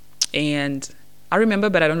 and I remember,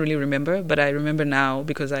 but I don't really remember. But I remember now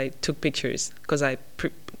because I took pictures. Because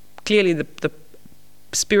clearly the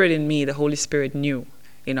Spirit in me, the Holy Spirit, knew,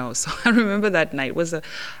 you know. So I remember that night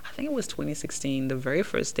I think it was 2016, the very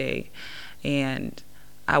first day, and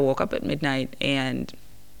I woke up at midnight and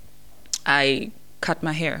I cut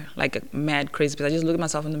my hair like a mad crazy, because I just looked at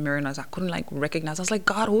myself in the mirror and I couldn't like recognize. I was like,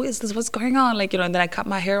 God, who is this? What's going on? Like, you know. And then I cut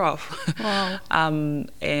my hair off. Wow.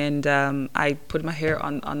 I put my hair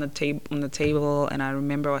on the table, and I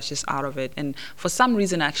remember I was just out of it. And for some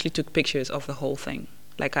reason, I actually took pictures of the whole thing.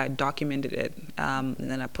 Like, I documented it, and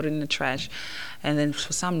then I put it in the trash. And then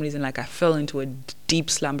for some reason, like, I fell into a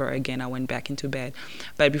deep slumber again. I went back into bed.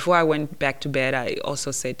 But before I went back to bed, I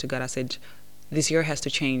also said to God, I said, this year has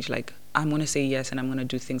to change. Like, I'm going to say yes, and I'm going to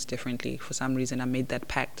do things differently. For some reason, I made that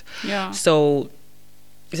pact. Yeah. So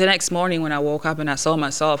the next morning when I woke up and I saw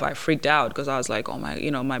myself, I freaked out, because I was like, oh my,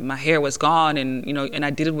 you know, my hair was gone, and, you know, and I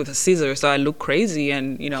did it with a scissor, so I looked crazy,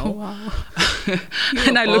 and, you know. Wow.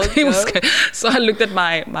 And I looked, so I looked at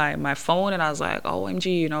my phone, and I was like,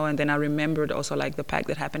 OMG, you know. And then I remembered also like the pact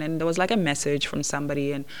that happened, and there was like a message from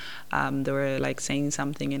somebody, and they were like saying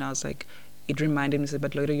something, and I was like, it reminded me,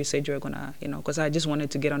 but later you said you were gonna, you know, because I just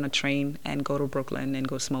wanted to get on a train and go to Brooklyn and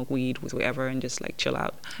go smoke weed with whoever and just like chill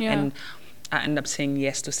out. Yeah. And I ended up saying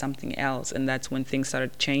yes to something else, and that's when things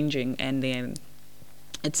started changing. And then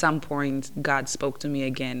at some point, God spoke to me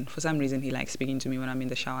again. For some reason, he likes speaking to me when I'm in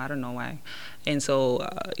the shower. I don't know why. And so,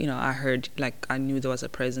 you know, I heard, like, I knew there was a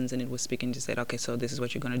presence, and it was speaking to say, okay, so this is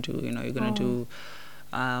what you're going to do. You know, you're going to do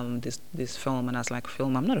this film. And I was like,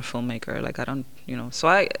 film? I'm not a filmmaker. Like, I don't, you know. So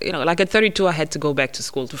I, you know, like at 32, I had to go back to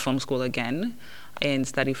school, to film school again, and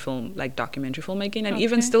study film, like documentary filmmaking. And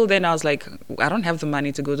even still then, I was like, I don't have the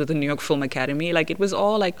money to go to the New York Film Academy. Like, it was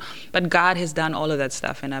all like, but God has done all of that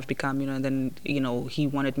stuff, and I've become, you know, then, you know, he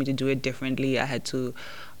wanted me to do it differently. I had to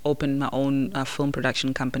open my own film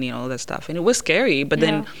production company and all that stuff. And it was scary, but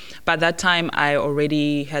then by that time I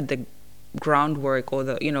already had groundwork or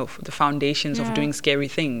the foundations of doing scary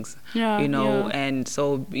things, and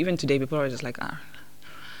so even today people are just like,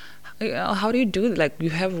 how do you do it? Like, you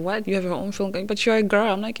have your own film, but you're a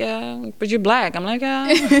girl. I'm like, yeah, but you're black. I'm like,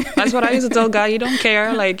 yeah. That's what I used to tell God. You don't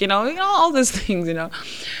care, like, all these things,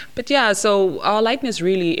 But yeah, so Our Likeness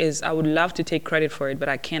really is, I would love to take credit for it, but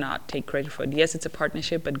I cannot take credit for it. Yes, it's a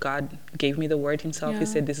partnership, but God gave me the word himself. He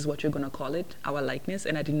said, this is what you're going to call it, Our Likeness.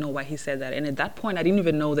 And I didn't know why he said that. And at that point, I didn't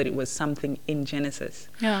even know that it was something in Genesis.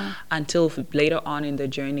 Yeah. Until later on in the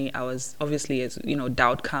journey, I was obviously, as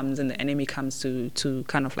doubt comes and the enemy comes to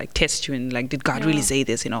kind of like test you and like, did God really say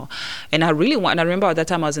this, And I remember at that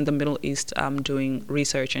time I was in the Middle East doing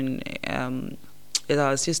research, and I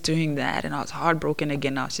was just doing that, and I was heartbroken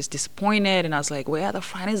again. I was just disappointed, and I was like, where are the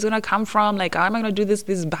finance going to come from? Like, how am I going to do this?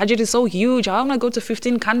 This budget is so huge. How am I going to go to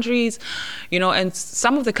 15 countries? And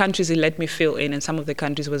some of the countries he let me fill in, and some of the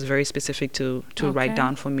countries was very specific to write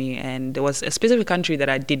down for me. And there was a specific country that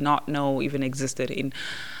I did not know even existed in.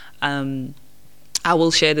 I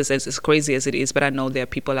will share this as crazy as it is, but I know there are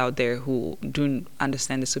people out there who don't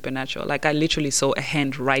understand the supernatural. Like, I literally saw a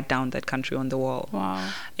hand write down that country on the wall. Wow.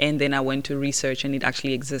 And then I went to research, and it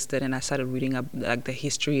actually existed, and I started reading up like the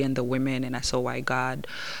history and the women, and I saw why God.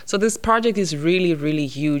 So this project is really, really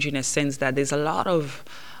huge in a sense that there's a lot of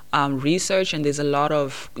research, and there's a lot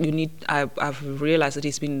of, I've realized that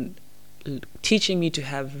it's been teaching me to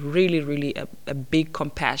have really, really a big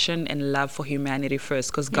compassion and love for humanity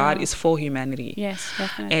first, because God is for humanity. Yes,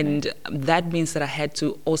 definitely. And that means that I had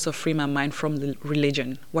to also free my mind from the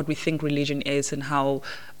religion, what we think religion is, and how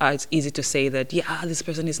it's easy to say that, this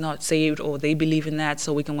person is not saved, or they believe in that,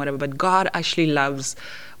 so we can whatever. But God actually loves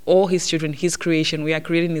all his children, his creation. We are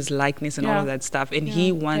created in his likeness and all of that stuff. And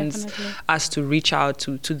he wants us to reach out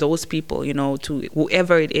to those people, to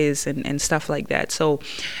whoever it is, and stuff like that. So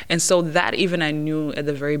that even I knew at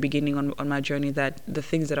the very beginning on my journey that the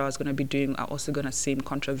things that I was going to be doing are also going to seem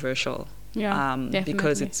controversial.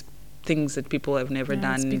 Because it's things that people have never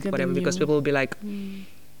done, whatever, because people will be like,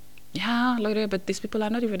 but these people are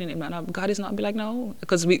not even in God is not, be like, no,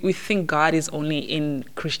 because we think God is only in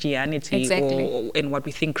Christianity, or in what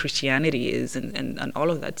we think Christianity is, and all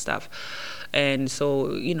of that stuff. And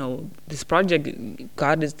so, this project,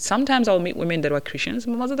 God is, sometimes I'll meet women that were Christians,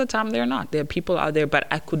 but most of the time they're not. There are people out there, but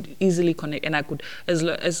I could easily connect, and I could,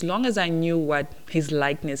 as long as I knew what his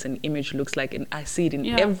likeness and image looks like, and I see it in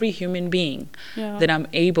every human being, then I'm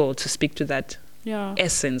able to speak to that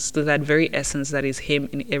essence, to that very essence that is him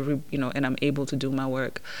in every, and I'm able to do my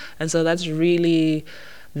work. And so that's really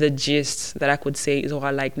the gist that I could say is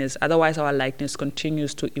Our Likeness. Otherwise, Our Likeness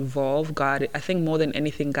continues to evolve. God, I think more than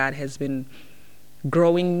anything, God has been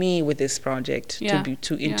growing me with this project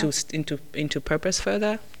into purpose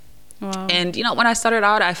further. Wow. And when I started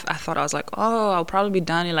out, I thought, I was like, I'll probably be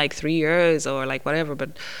done in like 3 years or like whatever.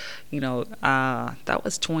 But that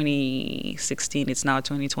was 2016. It's now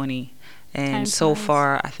 2020. And so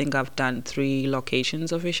far, I think I've done 3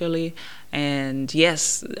 locations officially. And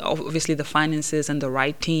yes, obviously the finances and the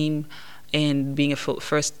right team, and being a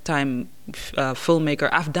first-time filmmaker.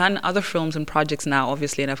 I've done other films and projects now,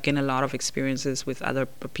 obviously, and I've gained a lot of experiences with other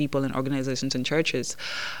people and organizations and churches.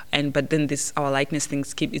 But then this Our Likeness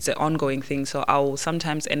things it's an ongoing thing. So I'll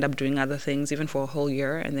sometimes end up doing other things, even for a whole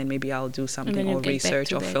year, and then maybe I'll do something or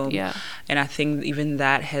research or film. Yeah. And I think even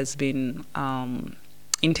that has been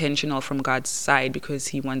intentional from God's side, because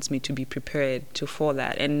he wants me to be prepared for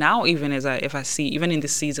that. And now, even if I see, even in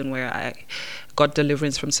this season where I got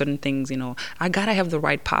deliverance from certain things, I gotta have the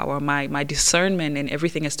right power. My discernment and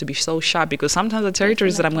everything has to be so sharp, because sometimes the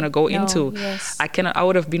territories that I'm gonna go into, I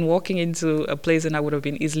would have been walking into a place and I would have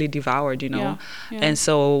been easily devoured, And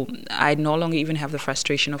so I no longer even have the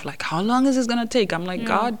frustration of like, how long is this gonna take? I'm like,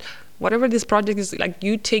 God, whatever this project is, like,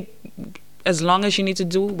 you take as long as you need to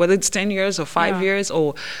do, whether it's 10 years or 5 years,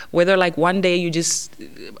 or whether like one day you just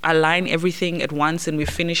align everything at once and we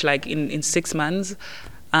finish like in 6 months,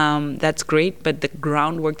 that's great. But the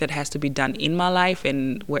groundwork that has to be done in my life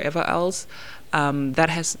and wherever else,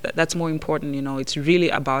 that's more important. It's really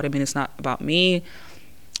about him and it's not about me.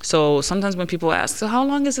 So sometimes when people ask, so how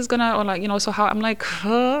long is this gonna, or like, so how, I'm like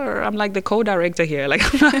the co-director here, like,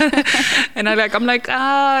 and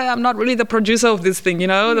I'm not really the producer of this thing,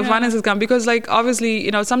 the finances come, because like, obviously,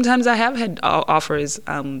 sometimes I have had offers,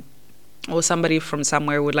 or somebody from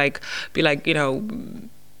somewhere would like, be like, I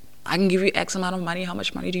can give you X amount of money, how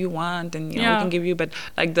much money do you want? And, we can give you, but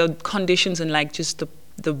like the conditions and like just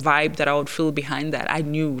the vibe that I would feel behind that, I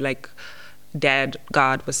knew like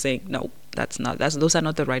God was saying, no. Those are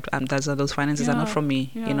not the right, those finances are not from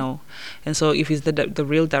me, And so if he's the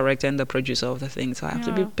real director and the producer of the thing, so I have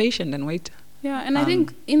to be patient and wait. Yeah, and I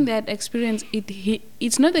think in that experience,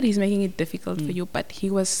 it's not that he's making it difficult for you, but he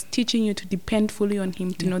was teaching you to depend fully on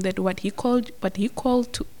him, to know that what he called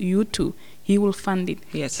to you to, he will fund it.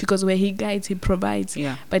 Yes. Because where he guides, he provides.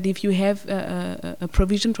 Yeah. But if you have a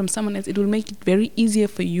provision from someone else, it will make it very easier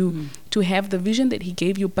for you to have the vision that he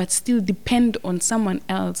gave you, but still depend on someone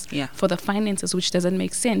else for the finances, which doesn't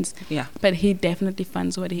make sense. Yeah. But he definitely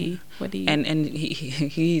funds what he and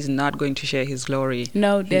he is not going to share his glory.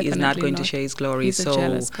 No, definitely he is not going to share his glory. He's a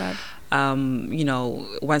jealous God.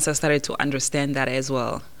 Once I started to understand that as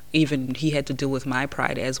well, even he had to deal with my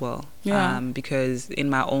pride as well. Yeah. Because in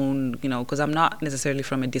my own, because I'm not necessarily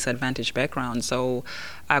from a disadvantaged background, so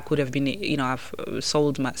I could have been, I've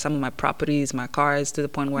sold some of my properties, my cars, to the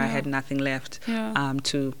point where I had nothing left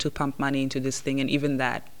to pump money into this thing. And even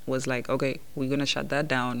that was like, okay, we're going to shut that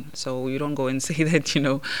down. So you don't go and say that,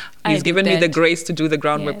 he's given me the grace to do the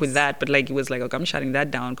groundwork with that. But like, it was like, okay, I'm shutting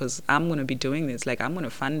that down because I'm going to be doing this. Like, I'm going to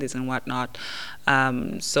fund this and whatnot.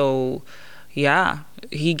 Yeah,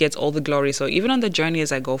 he gets all the glory. So even on the journey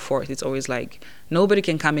as I go forth, it's always like nobody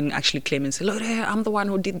can come and actually claim and say, look, I'm the one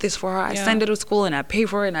who did this for her. I sent her to school and I paid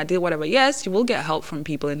for it and I did whatever. Yes, you will get help from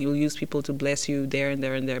people and you'll use people to bless you there and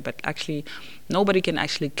there and there. But actually, nobody can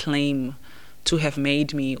actually claim to have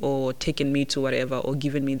made me or taken me to whatever or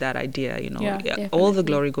given me that idea, all the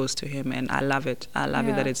glory goes to him, and I love it. I love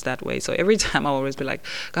it that it's that way. So every time I always be like,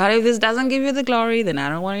 God, if this doesn't give you the glory, then I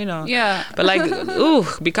don't want but like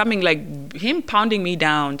becoming like him pounding me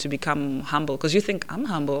down to become humble, because you think I'm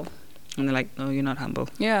humble and they're like, no, you're not humble.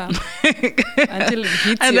 Until it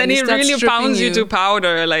hits and you then he really pounds you to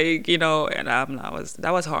powder, like, and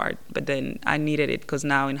that was hard, but then I needed it, because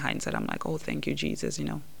now in hindsight I'm like, oh, thank you, Jesus.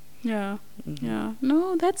 Yeah.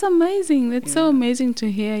 No, that's amazing. That's so amazing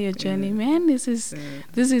to hear your journey, man. This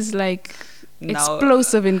is like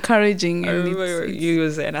explosive, encouraging. I remember you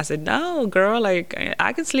was there, and I said, no, girl, like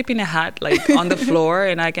I can sleep in a hut, like on the floor,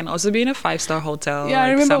 and I can also be in a 5-star hotel. Yeah, like,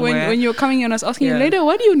 I remember when you were coming in, I was asking you later,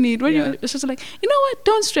 what do you need? It's just like, you know what?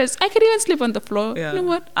 Don't stress. I can even sleep on the floor. Yeah. You know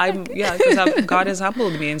what? Because God has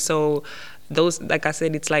humbled me, and so. Those, like I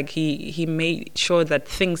said, it's like he made sure that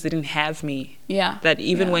things didn't have me. Yeah. That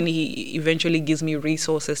even when he eventually gives me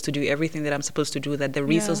resources to do everything that I'm supposed to do, that the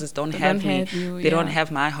resources don't have me. They don't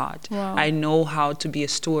have my heart. Wow. I know how to be a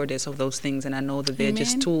stewardess of those things, and I know that they're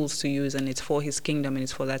just tools to use, and it's for his kingdom, and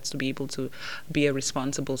it's for that to be able to be a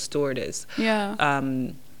responsible stewardess. Yeah.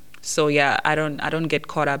 So yeah, I don't get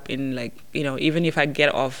caught up in, like, even if I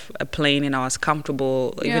get off a plane and I was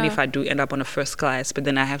comfortable, even if I do end up on a first class, but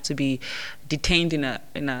then I have to be detained in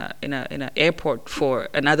a airport for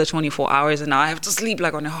another 24 hours, and now I have to sleep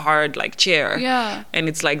like on a hard like chair. Yeah. And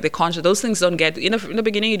it's like those things don't get in the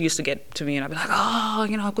beginning. It used to get to me, and I'd be like, oh,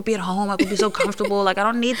 I could be at home, I could be so comfortable, like I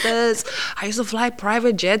don't need this. I used to fly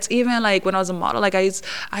private jets even, like when I was a model, like I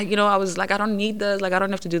was like, I don't need this, like I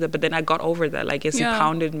don't have to do that. But then I got over that, like it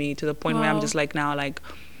pounded me to the point where I'm just like, now, like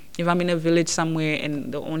if I'm in a village somewhere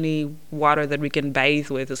and the only water that we can bathe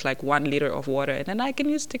with is like 1 liter of water, and then I can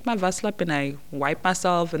just take my Vaslap and I wipe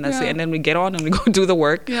myself, and that's it, and then we get on and we go do the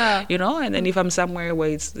work. And then if I'm somewhere where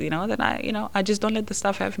it's then I just don't let the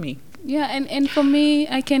stuff have me. And for me,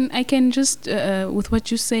 I can just with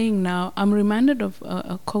what you're saying now, I'm reminded of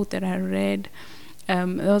a quote that I read. There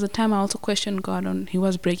was a time I also questioned God on, he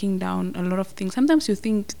was breaking down a lot of things. Sometimes you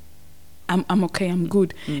think I'm okay, I'm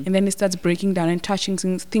good. And then it starts breaking down and touching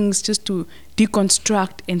things just to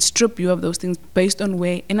deconstruct and strip you of those things based on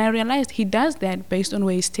where. And I realized he does that based on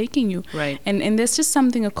where he's taking you. Right. And there's just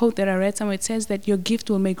something, a quote that I read somewhere, it says that your gift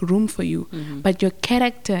will make room for you, but your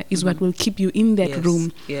character is what will keep you in that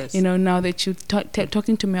room. Yes. Now that you're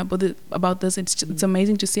talking to me about this, it's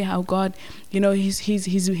amazing to see how God,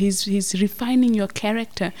 he's refining your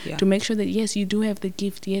character to make sure that, yes, you do have the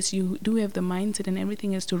gift, yes, you do have the mindset and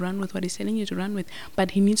everything else to run with what he's telling you to run with,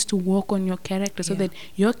 but he needs to work on your character so that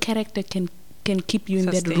your character can keep you in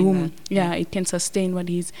that room. It can sustain what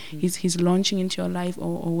he's launching into your life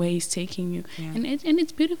or where he's taking you. And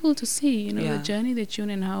it's beautiful to see, the journey that you're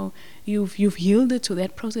in and how you've yielded to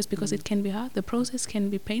that process, because it can be hard. The process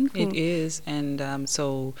can be painful. It is. And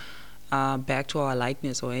so back to our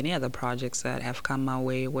likeness or any other projects that have come my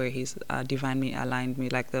way where he's divinely aligned me,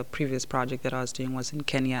 like the previous project that I was doing was in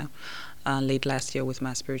Kenya. Late last year with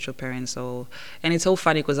my spiritual parents. And it's so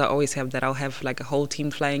funny because I always have that. I'll have like a whole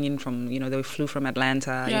team flying in from, they flew from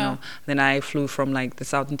Atlanta, then I flew from like the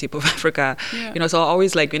southern tip of Africa, so I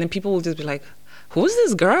always like, and then people will just be like, who's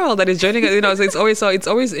this girl that is joining us? So it's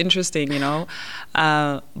always interesting,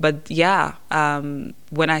 but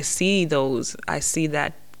when I see those, I see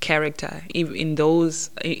that character. In those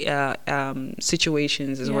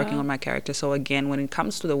situations, is working on my character. So again, when it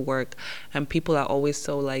comes to the work, and people are always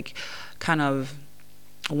so like kind of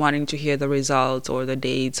wanting to hear the results or the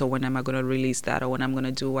dates or when am I going to release that or when I'm going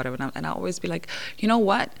to do whatever, and I always be like, you know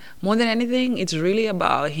what, more than anything, it's really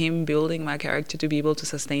about him building my character to be able to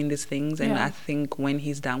sustain these things. And I think when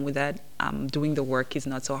he's done with that, doing the work is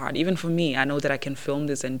not so hard. Even for me, I know that I can film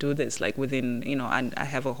this and do this like within, you know, I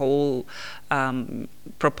have a whole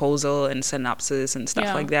proposal and synopsis and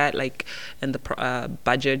stuff like that, like, and the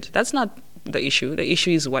budget. That's not the issue. The issue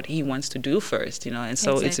is what he wants to do first, you know. And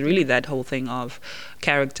so it's really that whole thing of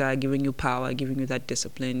character, giving you power, giving you that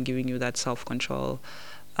discipline, giving you that self-control,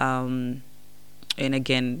 and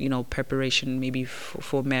again, you know, preparation maybe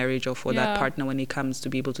for marriage or for that partner when he comes to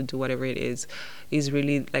be able to do whatever it is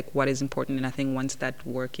really like what is important. And I think once that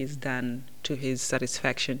work is done to his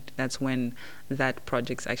satisfaction, that's when that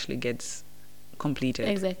project actually gets completed.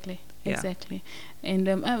 Exactly. And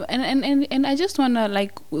I just wonder,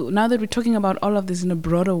 like, now that we're talking about all of this in a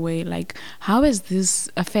broader way, like, how has this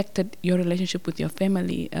affected your relationship with your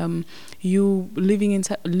family? You living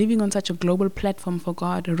on such a global platform for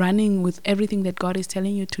God, running with everything that God is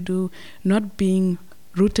telling you to do, not being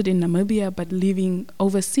rooted in Namibia, but living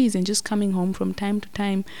overseas and just coming home from time to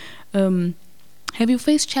time. Have you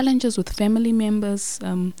faced challenges with family members,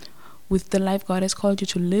 with the life God has called you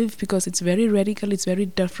to live? Because it's very radical, it's very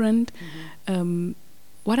different.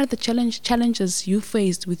 What are the challenges you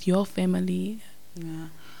faced with your family?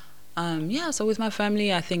 So with my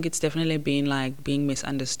family, I think it's definitely been like being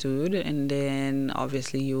misunderstood, and then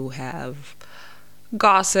obviously you have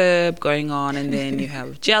gossip going on, and then you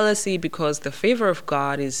have jealousy, because the favor of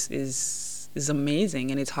God is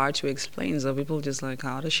amazing, and it's hard to explain. So people just like,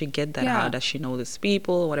 how does she get that? How does she know these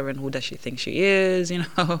people, whatever, and who does she think she is, you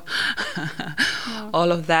know?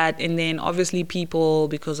 All of that. And then obviously people,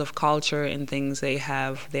 because of culture and things, they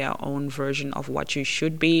have their own version of what you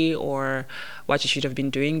should be or what you should have been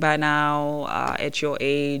doing by now at your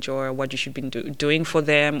age, or what you should be doing for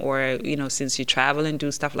them, or, you know, since you travel and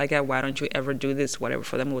do stuff like that, why don't you ever do this, whatever,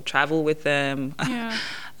 for them, or travel with them.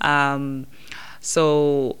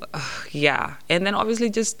 So, and then obviously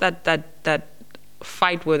just that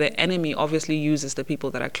fight where the enemy obviously uses the people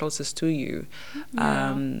that are closest to you.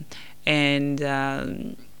 And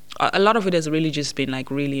a lot of it has really just been like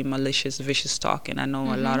really malicious, vicious talk. And I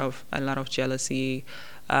know a lot of jealousy,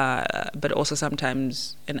 but also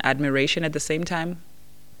sometimes an admiration at the same time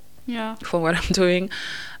for what I'm doing.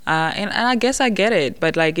 And I guess I get it,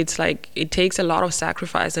 but like it's like it takes a lot of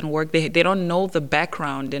sacrifice and work. They don't know the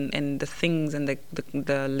background and the things and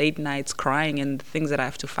the late nights crying and the things that I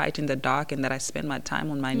have to fight in the dark, and that I spend my time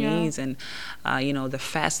on my knees, and you know, the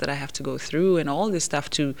fast that I have to go through and all this stuff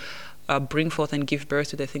to bring forth and give birth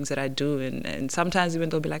to the things that I do. And sometimes even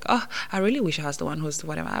they'll be like, oh, I really wish I was the one who's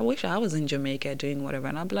whatever. I wish I was in Jamaica doing whatever.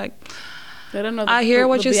 And I'll be like, I hear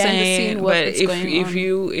what you're saying, but if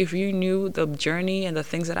you knew the journey and the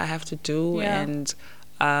things that I have to do, and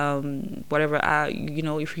whatever, you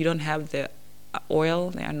know, if you don't have the oil,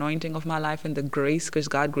 the anointing of my life, and the grace, because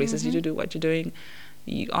God graces you to do what you're doing,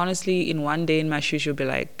 you, honestly, in one day in my shoes, you'll be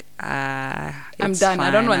like, I'm done. Fine,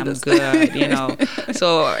 I don't want this. Good, you know.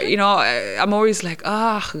 So, you know, I'm always like,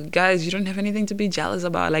 guys, you don't have anything to be jealous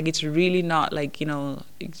about. Like, it's really not like, you know,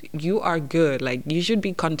 you are good. Like, you should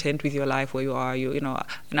be content with your life where you are. You know.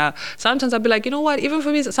 Now, sometimes I'll be like, you know what? Even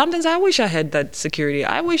for me, sometimes I wish I had that security.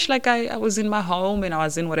 I wish like I was in my home and I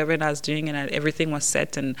was in whatever I was doing and everything was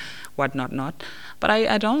set and whatnot. But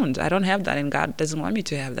I don't have that, and God doesn't want me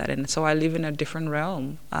to have that, and so I live in a different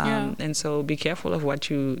realm. And so be careful of what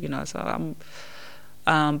you know. So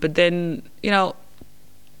but then, you know,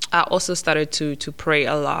 I also started to pray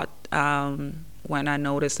a lot when I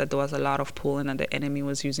noticed that there was a lot of pull and that the enemy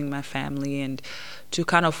was using my family, and to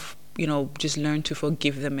kind of, you know, just learn to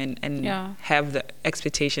forgive them and have the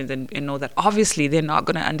expectations and know that obviously they're not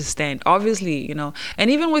going to understand, obviously, you know, and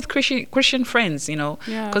even with Christian friends, you know,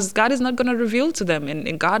 because God is not going to reveal to them,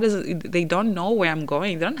 and God they don't know where I'm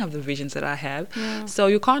going, they don't have the visions that I have, so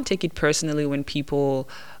you can't take it personally when people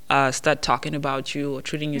start talking about you or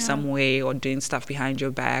treating you some way or doing stuff behind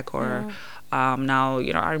your back, or now,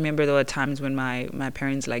 you know, I remember there were times when my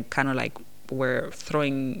parents like kind of like were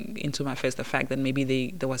throwing into my face the fact that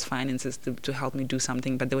maybe there was finances to help me do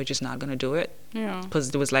something, but they were just not going to do it,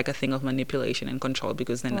 because there was like a thing of manipulation and control,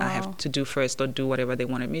 because then I have to do first or do whatever they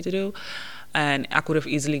wanted me to do, and I could have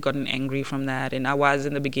easily gotten angry from that. And I was,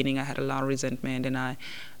 in the beginning, I had a lot of resentment, and I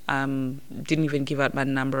didn't even give out my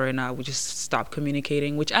number, and I would just stop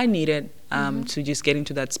communicating, which I needed. to just get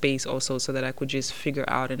into that space also, so that I could just figure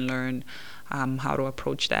out and learn how to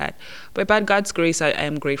approach that. But by God's grace, I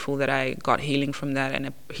am grateful that I got healing from that,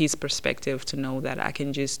 and his perspective to know that I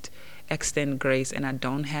can just extend grace, and I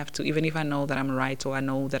don't have to, even if I know that I'm right, or I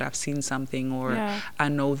know that I've seen something, or I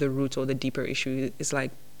know the root or the deeper issue. It's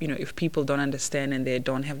like, if people don't understand and they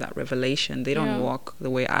don't have that revelation, they don't walk the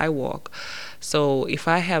way I walk. So if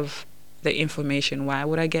I have the information, why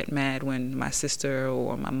would I get mad when my sister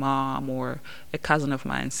or my mom or a cousin of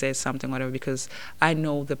mine says something, whatever, because I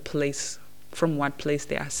know the place, from what place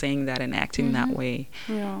they are saying that and acting that way.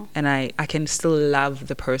 And I can still love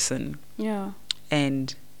the person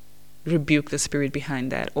and rebuke the spirit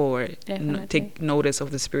behind that, or take notice of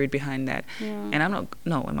the spirit behind that. And I'm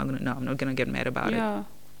not gonna get mad about it.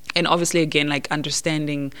 And obviously, again, like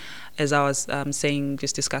understanding, as I was saying,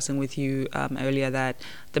 just discussing with you earlier, that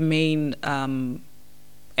the main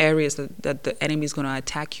areas that the enemy is going to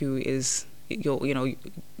attack you is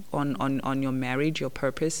on your marriage, your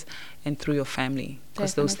purpose, and through your family,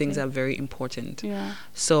 because those things are very important.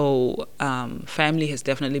 So family has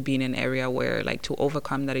definitely been an area where, like, to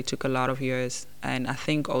overcome that, it took a lot of years. And I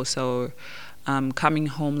think also coming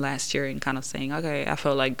home last year and kind of saying, okay, I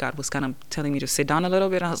felt like God was kind of telling me to sit down a little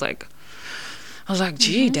bit. I was like,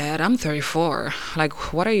 gee, Dad, I'm 34.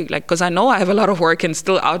 Like, what are you, like, because I know I have a lot of work and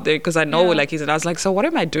still out there, because I know, like he said, I was like, so what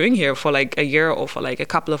am I doing here for like a year or for like a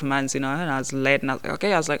couple of months, And I was led, and I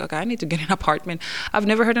was like, okay, I need to get an apartment. I've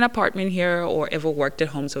never had an apartment here or ever worked at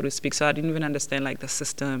home, so to speak. So I didn't even understand like the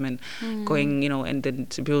system and going, and then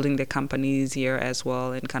to building the companies here as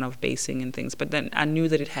well, and kind of basing and things. But then I knew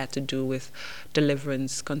that it had to do with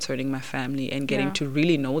deliverance concerning my family and getting to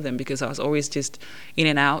really know them, because I was always just in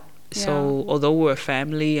and out. So although we were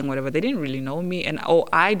family and whatever, they didn't really know me, and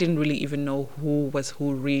I didn't really even know who was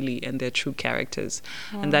who really and their true characters.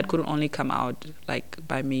 And that could only come out like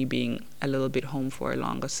by me being a little bit home for a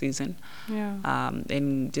longer season,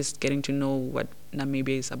 and just getting to know what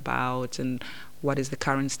Namibia is about and what is the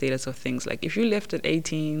current status of things. Like, if you left at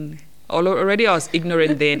 18, already I was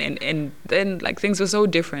ignorant then, and then like things were so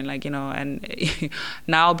different, like, and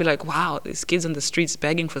now I'll be like, wow, these kids on the streets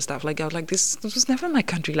begging for stuff. Like, I was like, this was never my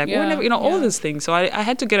country, like, we were never, all these things. So I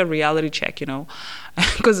had to get a reality check,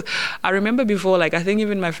 because I remember before, like, I think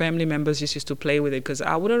even my family members just used to play with it, because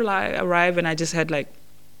I would arrive and I just had like,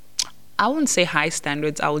 I wouldn't say high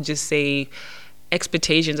standards, I would just say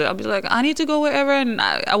expectations. I'll be like, I need to go wherever, and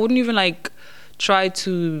I wouldn't even like try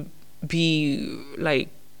to be like,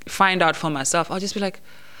 find out for myself. I'll just be like,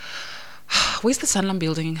 where's the Sanlam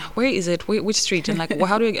building? Where is it? Which street? And like,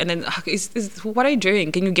 how do I, and then what are you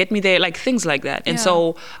doing? Can you get me there? Like, things like that. And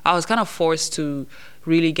so I was kind of forced to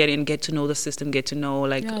really get to know the system, get to know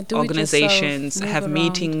like organizations, have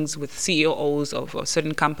meetings with CEOs of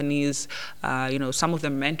certain companies. Some of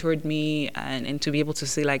them mentored me, and to be able to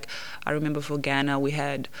see, like, I remember for Ghana, we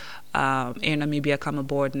had Air Namibia come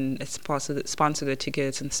aboard and sponsor the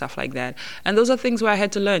tickets and stuff like that. And those are things where I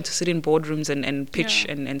had to learn to sit in boardrooms and pitch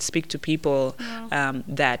and speak to people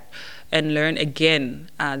that, and learn again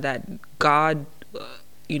that God,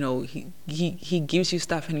 he gives you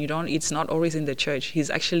stuff, and it's not always in the church. He's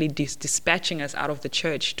actually dispatching us out of the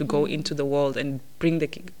church to go into the world and bring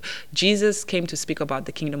Jesus came to speak about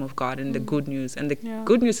the kingdom of God and the good news. And the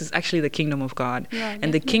good news is actually the kingdom of God.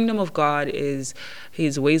 And the kingdom of God is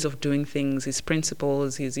his ways of doing things, his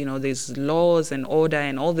principles, his, there's laws and order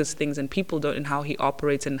and all these things, and people don't, and how he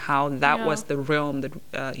operates, and how that was the realm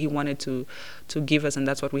that he wanted to give us, and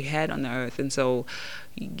that's what we had on the earth. And so,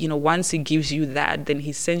 once he gives you that, then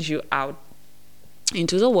he sends you out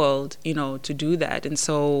into the world, to do that. And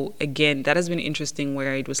so, again, that has been interesting,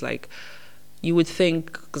 where it was like, you would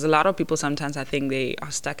think, because a lot of people sometimes, I think they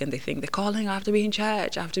are stuck and they think, the calling, I have to be in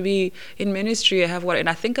church, I have to be in ministry, I have what, and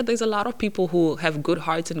I think that there's a lot of people who have good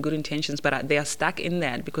hearts and good intentions, but they are stuck in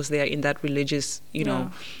that because they are in that religious,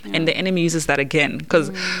 and the enemy uses that again,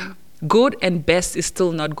 because good and best is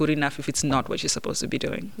still not good enough if it's not what you're supposed to be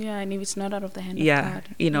doing. Yeah, and if it's not out of the hand of God.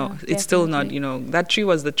 It's still not, that tree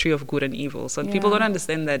was the tree of good and evil. So people don't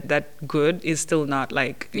understand that good is still not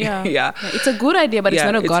like, It's a good idea, but it's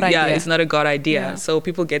not a God idea. Yeah, it's not a God idea. Yeah. So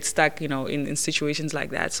people get stuck, in situations like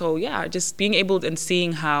that. So just being able and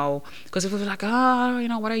seeing how, because people are like,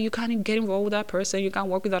 what are you, can't get involved with that person, you can't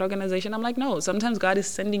work with that organization. I'm like, no, sometimes God is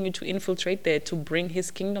sending you to infiltrate there, to bring his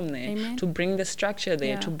kingdom there, Amen. To bring the structure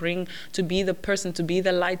there, to be the person, to be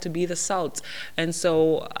the light, to be the salt. And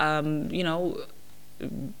so,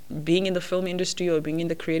 being in the film industry or being in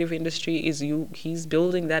the creative industry he's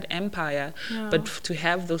building that empire, but to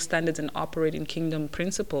have those standards and operate in kingdom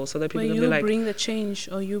principles, so that people will be like, bring the change,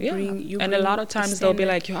 or you bring and a lot of times they'll be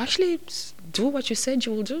like, you're actually do what you said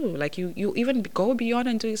you will do. Like you even go beyond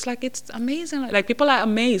and do. It's like, it's amazing. Like people are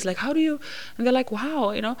amazed. Like, how do you? And they're like,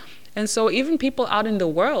 wow, you know. And so even people out in the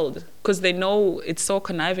world, because they know it's so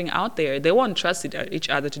conniving out there, they won't trust each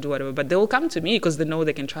other to do whatever, but they will come to me because they know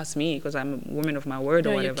they can trust me because I'm a woman of my word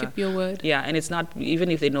or whatever. You keep your word. Yeah, and it's not, even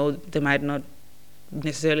if they know they might not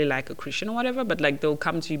necessarily like a Christian or whatever, but like they'll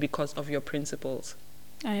come to you because of your principles.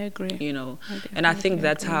 I agree. You know, and I think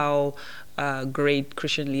that's how great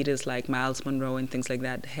Christian leaders like Miles Monroe and things like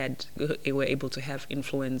that were able to have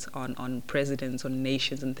influence on presidents, on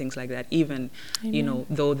nations and things like that, even, Amen. You know,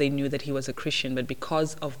 though they knew that he was a Christian, but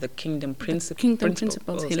because of the kingdom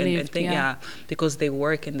principles he lived, because they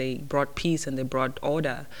work and they brought peace and they brought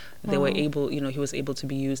order, they were able, you know, he was able to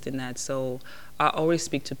be used in that. So I always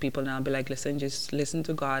speak to people and I'll be like, listen, just listen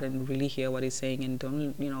to God and really hear what he's saying, and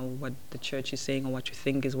don't, you know, what the church is saying or what you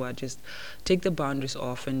think is what. Just take the boundaries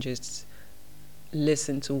off and just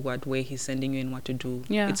listen to what way he's sending you and what to do.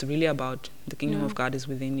 It's really about the kingdom of God is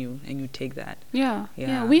within you, and you take that. We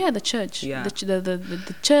are the church.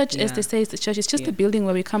 The church, as they say, is the church. It's just a building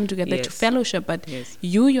where we come together to fellowship, but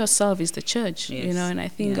you yourself is the church. You know, and I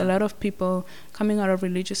think a lot of people coming out of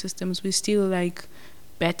religious systems, we still like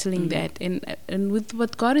battling that, and with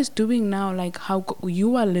what God is doing now, like how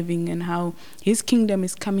you are living and how his kingdom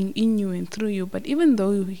is coming in you and through you. But even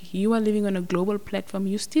though you are living on a global platform,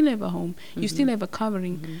 you still have a home, you still have a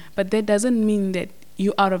covering, but that doesn't mean that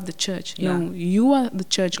you're out of the church. No, you are the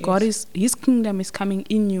church. God is, his kingdom is coming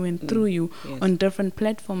in you and through you on different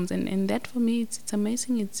platforms, and that for me, it's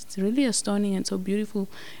amazing. It's really astounding and so beautiful.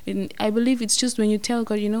 And I believe it's just when you tell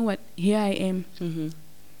God, you know what, here I am,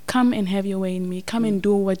 come and have your way in me, come and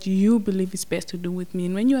do what you believe is best to do with me.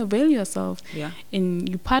 And when you avail yourself and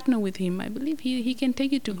you partner with him, I believe he can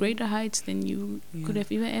take you to greater heights than you could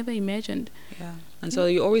have ever imagined. And so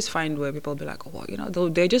you always find where people be like, oh, you know,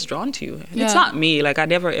 they're just drawn to you. And it's not me. Like, I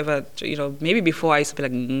never ever, you know, maybe before I used to be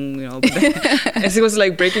like, you know, but as it was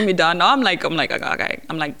like breaking me down, now I'm like, okay.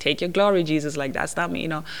 I'm like, take your glory, Jesus. Like, that's not me, you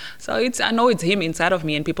know. So I know it's him inside of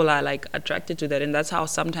me, and people are like attracted to that. And that's how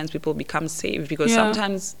sometimes people become saved, because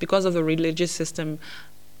sometimes because of the religious system,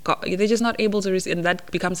 they're just not able to receive, and that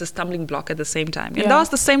becomes a stumbling block at the same time. And that was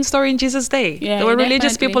the same story in Jesus' day. There were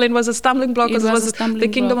religious people, and it was a stumbling block because it was the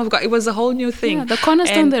kingdom of God. It was a whole new thing. The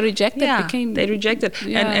cornerstone they rejected became... they rejected.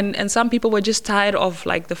 And some people were just tired of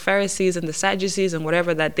like the Pharisees and the Sadducees and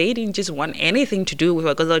whatever, that they didn't just want anything to do with it,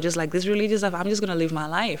 because they're just like, this religious stuff, I'm just going to live my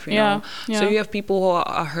life, you know. So you have people who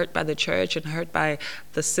are hurt by the church and hurt by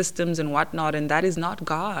the systems and whatnot, and that is not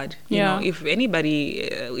God. You know, if anybody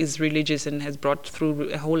is religious and has brought through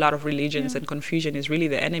a whole lot of religions and confusion, is really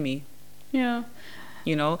the enemy.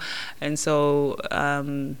 You know, and so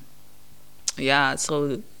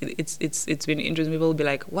so it's been interesting. People will be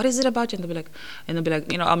like, what is it about you? And they'll be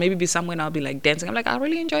like, you know, I'll maybe be somewhere and I'll be like dancing. I'm like, I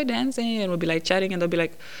really enjoy dancing, and we'll be like chatting, and they'll be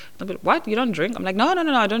like, what? You don't drink? I'm like, no,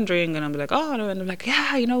 I don't drink. And I'll be like, oh no. And they're like,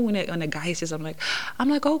 yeah, you know, when a guy says, I'm like,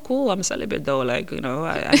 oh cool, I'm celibate though. Like, you know,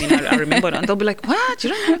 I mean, I remember. And they'll be like, what? You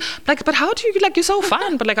don't like? But how do you, like, you're so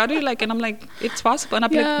fun? But like, how do you like? And I'm like, it's possible. And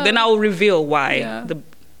I'm like, then I'll reveal why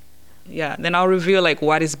then I'll reveal like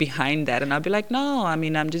what is behind that, and I'll be like, no, I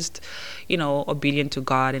mean, I'm just, you know, obedient to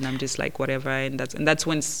God, and I'm just like whatever, and that's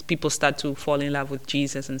when people start to fall in love with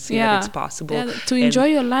Jesus and see that it's possible to enjoy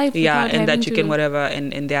your life, and that you can whatever,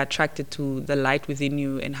 and they're attracted to the light within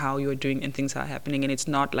you and how you're doing and things are happening. And it's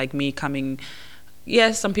not like me coming.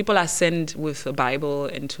 Yes, some people are sent with a Bible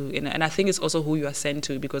and I think it's also who you are sent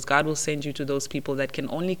to, because God will send you to those people that can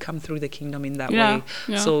only come through the kingdom in that way.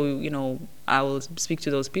 So, you know, I will speak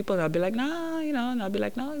to those people and I'll be like, nah, you know, and I'll be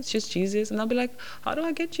like, no, it's just Jesus. And I'll be like, how do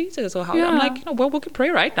I get Jesus? Or how? I'm like, you know, well, we can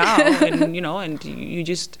pray right now. And, you know, and you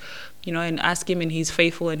just, you know, and ask him, and he's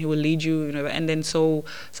faithful and he will lead you, you know. And then so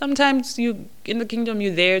sometimes you, in the kingdom,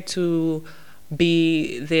 you're there to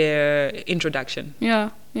be their introduction.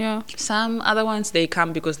 Some other ones, they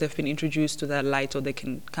come because they've been introduced to that light, or they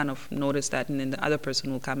can kind of notice that, and then the other person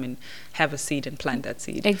will come and have a seed and plant that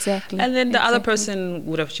seed. Exactly. And then the other person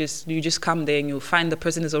would have you just come there and you find the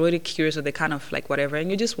person is already curious, or they kind of like whatever, and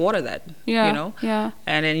you just water that, you know?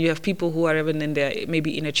 And then you have people who are even in there,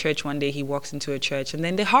 maybe in a church one day, he walks into a church, and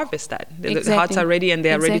then they harvest that. The hearts are ready, and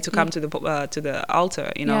they are ready to come to the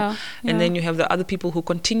altar, you know? And then you have the other people who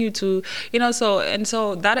continue to, you know,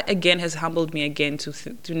 so that again has humbled me again to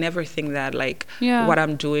never think that like what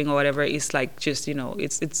I'm doing or whatever is like just, you know,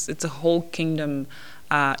 it's a whole kingdom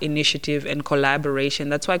initiative and collaboration.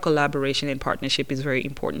 That's why collaboration and partnership is very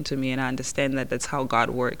important to me, and I understand that that's how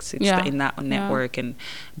God works. It's in that network and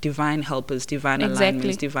divine helpers, divine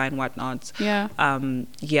alignments, divine whatnots.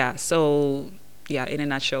 So yeah, in a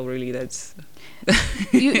nutshell, really, that's.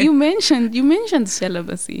 you mentioned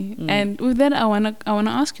celibacy, and with that, I wanna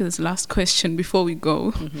ask you this last question before we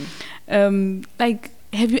go. Like,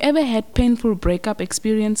 have you ever had painful breakup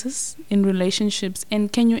experiences in relationships,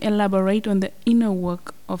 and can you elaborate on the inner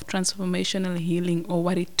work of transformational healing, or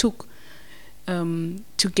what it took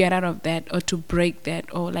to get out of that, or to break that,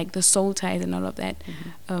 or like the soul ties and all of that?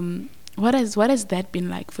 What has that been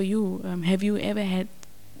like for you? Have you ever had?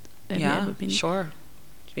 Sure.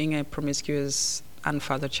 Being a promiscuous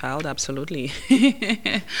unfathered child, absolutely.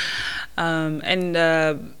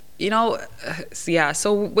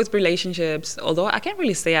 So with relationships, although I can't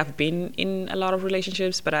really say I've been in a lot of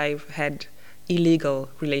relationships, but I've had illegal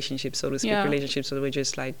relationships, so to speak, relationships that were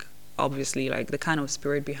just like, obviously, like the kind of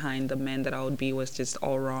spirit behind the man that I would be was just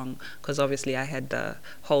all wrong, because obviously I had the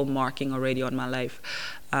whole marking already on my life.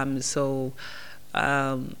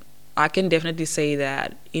 I can definitely say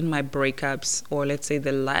that in my breakups, or let's say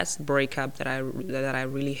the last breakup that I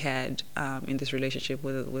really had in this relationship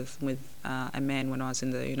with a man when I was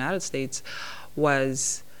in the United States,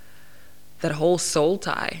 was that whole soul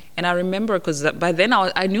tie. And I remember, because by then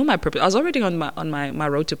I knew my purpose. I was already on my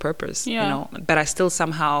road to purpose, you know, but I still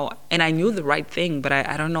somehow, and I knew the right thing, but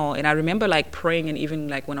I don't know. And I remember like praying, and even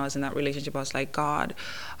like when I was in that relationship, I was like, God,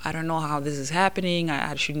 I don't know how this is happening.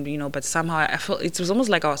 I shouldn't, you know, but somehow I felt it was almost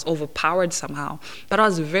like I was overpowered somehow. But I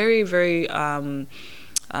was very, very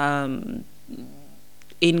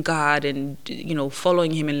in God, and, you know,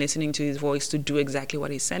 following him and listening to his voice to do exactly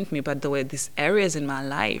what he sent me. But there were these areas in my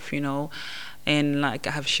life, you know, and like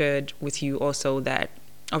I have shared with you also that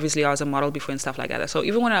obviously I was a model before and stuff like that. So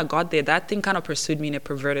even when I got there, that thing kind of pursued me in a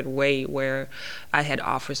perverted way, where I had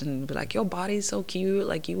offers and be like, your body's so cute,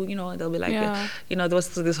 like you know, they'll be like, you know, there was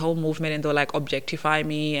this whole movement, and they'll like objectify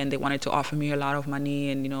me, and they wanted to offer me a lot of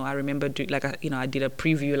money. And, you know, I remember I did a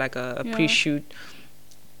preview, like a pre-shoot,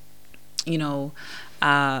 you know,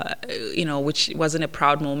 which wasn't a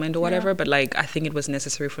proud moment or whatever, but like I think it was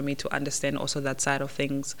necessary for me to understand also that side of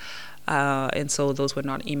things, and so those were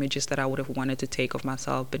not images that I would have wanted to take of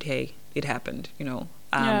myself, but hey, it happened, you know.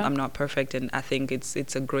 I'm not perfect, and I think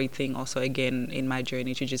it's a great thing also, again, in my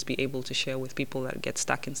journey, to just be able to share with people that get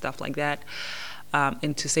stuck in stuff like that,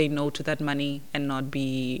 and to say no to that money, and not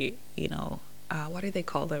be, you know, what do they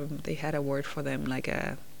call them? They had a word for them, like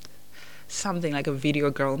something like a video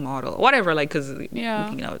girl model, whatever, like, because you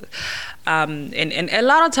know, and a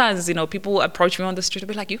lot of times, you know, people approach me on the street and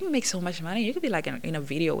be like, you can make so much money, you could be like in a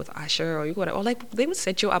video with Usher, or you could, or like they would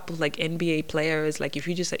set you up with like NBA players, like if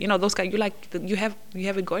you just, you know, those guys, you like, you have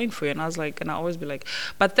it going for you. And I was like, and I always be like,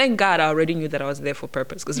 but thank God I already knew that I was there for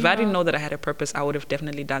purpose, because if I didn't know that I had a purpose, I would have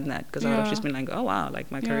definitely done that, because I would have just been like, oh wow,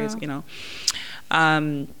 like my career is, you know.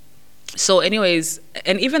 So anyways,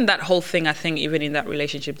 and even that whole thing, I think even in that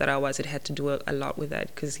relationship that I was, it had to do a lot with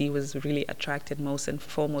that, because he was really attracted most and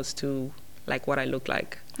foremost to like what I look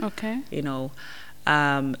like. Okay. You know,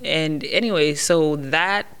 and anyway, so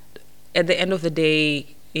that at the end of the day,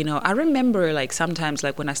 you know, I remember like sometimes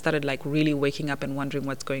like when I started like really waking up and wondering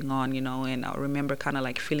what's going on, you know, and I remember kind of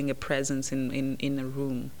like feeling a presence in a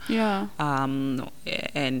room. Yeah. And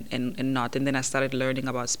not, and then I started learning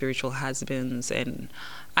about spiritual husbands, and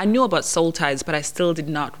I knew about soul ties, but I still did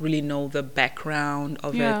not really know the background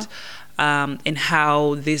of it. And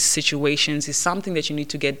how these situations is something that you need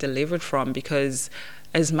to get delivered from, because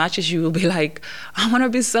as much as you will be like, I want to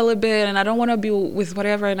be celibate and I don't want to be with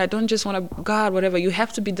whatever, and I don't just want to, God, whatever, you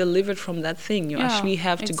have to be delivered from that thing. You actually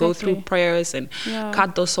have to go through prayers and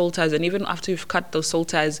cut those soul ties. And even after you've cut those soul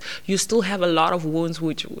ties, you still have a lot of wounds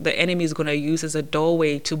which the enemy is going to use as a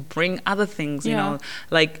doorway to bring other things, you know,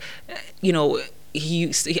 like, you know,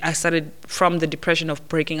 I started from the depression of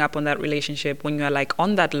breaking up on that relationship when you're like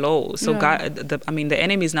on that low. So God, the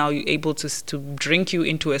enemy is now able to drink you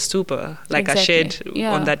into a stupor, like I shared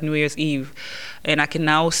on that New Year's Eve. And I can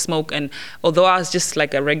now smoke, and although I was just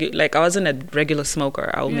like I wasn't a regular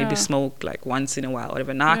smoker, I'll maybe smoke like once in a while,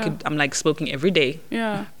 whatever. Now I'm like smoking every day.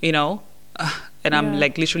 Yeah. You know? And I'm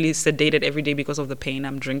like literally sedated every day because of the pain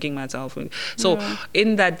I'm drinking myself. So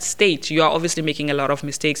in that state, you are obviously making a lot of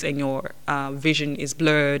mistakes, and your vision is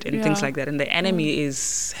blurred and things like that. And the enemy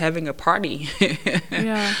is having a party,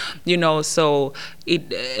 you know, so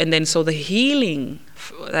so the healing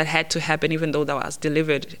that had to happen, even though that was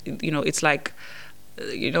delivered, you know, it's like,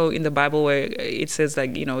 you know, in the Bible where it says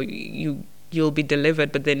like, you know, you'll be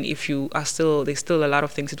delivered. But then if you are still, there's still a lot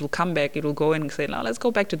of things, it will come back, it will go and say, no, let's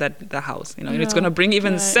go back to the house, you know, and it's going to bring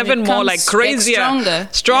even 7 more like crazier,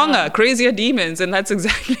 stronger, crazier demons. And that's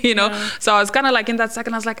exactly, you know, so I was kind of like in that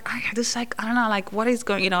second, I was like, I don't know, like what is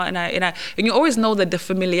going, you know, and you always know that the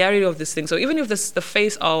familiarity of this thing. So even if the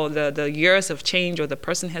face or the years have changed or the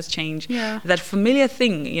person has changed, that familiar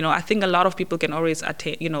thing, you know, I think a lot of people can always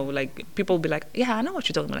attain, you know, like people will be like, yeah, I know what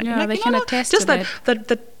you're talking about. Like, they can attest just to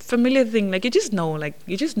that familiar thing, like you just know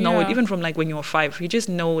it, even from like when you were 5, you just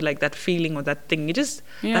know like that feeling or that thing,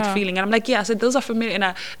 that feeling. And I'm like, so those are familiar,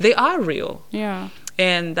 and they are real.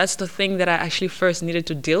 And that's the thing that I actually first needed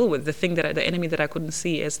to deal with, the thing that the enemy that I couldn't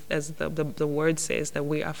see, as the word says, that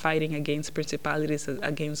we are fighting against principalities,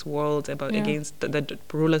 against worlds, against the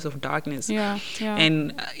rulers of darkness.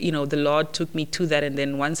 And you know, the Lord took me to that, and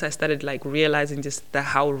then once I started like realizing just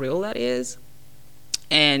how real that is,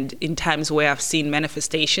 and in times where I've seen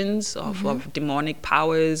manifestations of demonic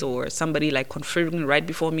powers, or somebody like confirming right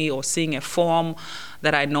before me, or seeing a form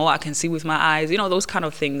that I know I can see with my eyes, you know, those kind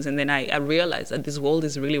of things. And then I realized that this world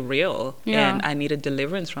is really real, and I needed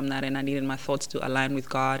deliverance from that, and I needed my thoughts to align with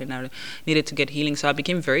God, and I needed to get healing. So I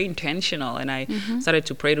became very intentional, and I started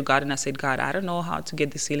to pray to God, and I said, God, I don't know how to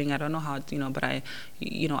get this healing. I don't know how, you know, but I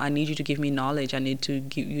need you to give me knowledge. I need to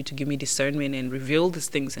give me discernment and reveal these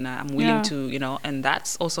things, and I'm willing to, you know, and that's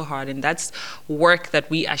also hard, and that's work that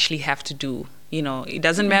we actually have to do. You know, it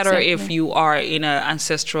doesn't matter if you are in an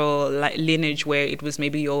ancestral lineage where it was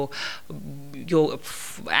maybe your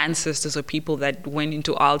ancestors or people that went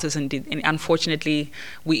into altars and did, and unfortunately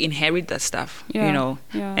we inherit that stuff, you know.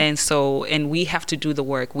 And we have to do the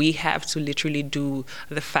work. We have to literally do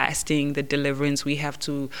the fasting, the deliverance. We have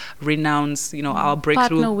to renounce, you know, our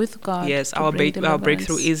breakthrough. Partner with God. Yes, our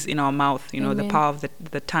breakthrough is in our mouth. You know, the power of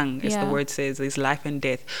the tongue, as the word says, is life and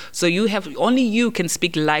death. So only you can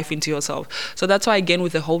speak life into yourself. So that's why, again,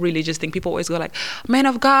 with the whole religious thing, people always go like, man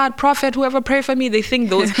of God, prophet, whoever, pray for me. They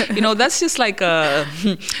think those, you know, that's just like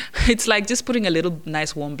it's like just putting a little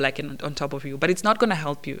nice warm blanket on top of you, but it's not going to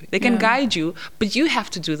help you. They can guide you, but you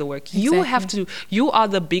have to do the work. Exactly. You are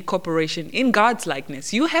the big corporation in God's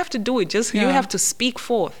likeness. You have to do it. You have to speak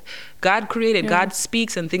forth. God created, God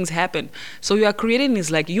speaks and things happen. So you are creating is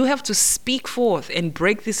like, you have to speak forth and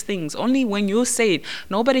break these things. Only when you say it,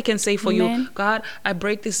 nobody can say for you, God, I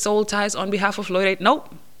break these soul ties on behalf of Loida.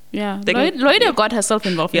 Nope. Loida got herself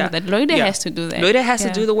involved in that. Loida has to do that. Loida has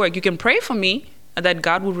to do the work. You can pray for me that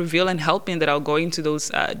God will reveal and help me, and that I'll go into those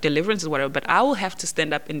deliverances, whatever, but I will have to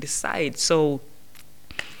stand up and decide. So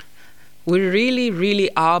we really,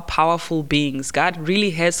 really are powerful beings. God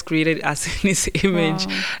really has created us in His image.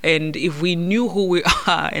 Wow. And if we knew who we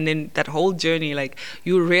are, and then that whole journey, like,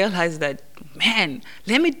 you realize that, man,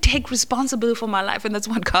 let me take responsibility for my life. And that's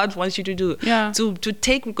what God wants you to do. To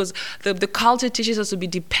take, because the culture teaches us to be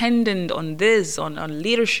dependent on this, on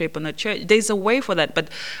leadership, on the church. There's a way for that.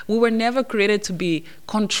 But we were never created to be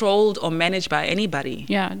controlled or managed by anybody.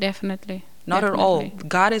 Yeah, definitely. Not at all.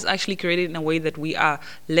 God is actually created in a way that we are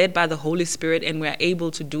led by the Holy Spirit, and we are able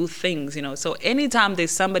to do things, you know. So anytime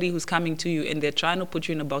there's somebody who's coming to you and they're trying to put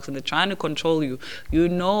you in a box and they're trying to control you, you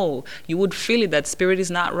know, you would feel it, that spirit is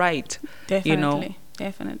not right. Definitely. You know?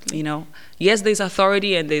 Definitely. You know, yes, there's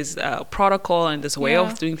authority and there's protocol and there's a way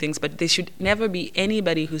of doing things, but there should never be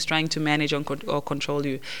anybody who's trying to manage or control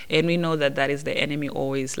you. And we know that is the enemy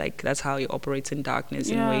always, like, that's how he operates in darkness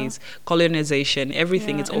in ways. Colonization,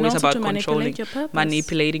 everything. It's always about controlling,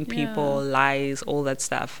 manipulating people, lies, all that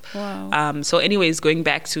stuff. Wow. So anyways, going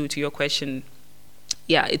back to your question,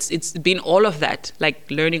 it's been all of that, like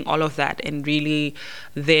learning all of that, and really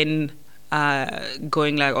then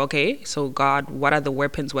going like, okay, so God, what are the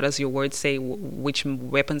weapons? What does your word say? Which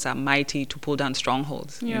weapons are mighty to pull down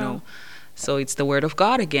strongholds? You know, so it's the word of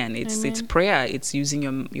God again. It's prayer. It's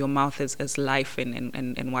using your mouth as life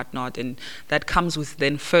and whatnot, and that comes with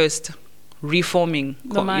then first reforming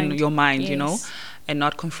your mind, you know, and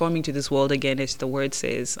not conforming to this world again, as the word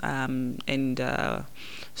says.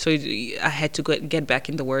 So I had to get back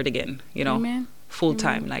in the word again, you know. Amen. Full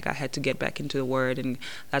time. Like, I had to get back into the word, and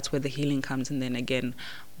that's where the healing comes. And then again,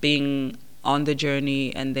 being on the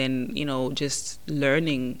journey, and then, you know, just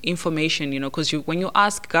learning information, you know, because when you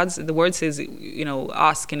ask, the word says, you know,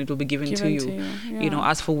 ask and it will be given to you. You know,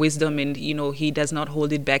 ask for wisdom, and, you know, He does not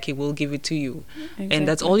hold it back. He will give it to you. Exactly. And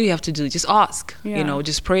that's all you have to do. Just ask, you know,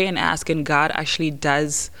 just pray and ask, and God actually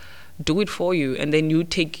does do it for you, and then you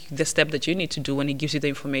take the step that you need to do when he gives you the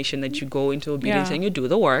information, that you go into obedience and you do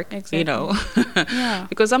the work. Exactly. You know.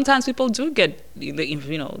 Because sometimes people do get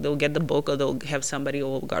they'll get the book, or they'll have somebody,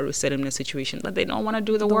 or God will set them in a situation, but they don't want to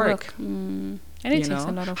do the work. And it takes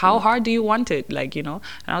a lot of how work. hard do you want it? Like, and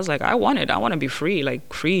I was like, I want it. I want to be free,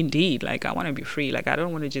 like free indeed. Like, I want to be free. Like, I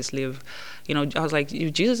don't want to just live, I was like,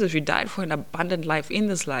 Jesus, if you died for an abundant life in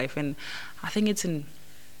this life. And I think it's in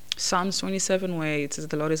Psalms 27 where it says,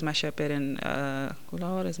 the Lord is my shepherd, and the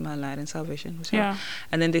Lord is my light and salvation.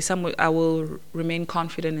 And then I will remain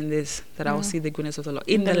confident in this, that I will see the goodness of the Lord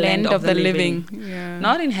in the land of the living.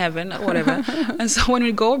 Not in heaven or whatever. And so when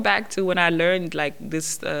we go back to when I learned like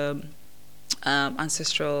this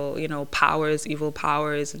ancestral, powers, evil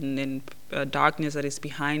powers, and darkness that is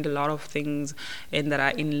behind a lot of things, and that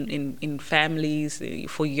are in families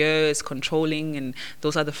for years, controlling, and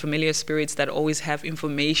those are the familiar spirits that always have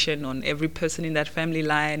information on every person in that family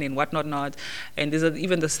line and whatnot. And these are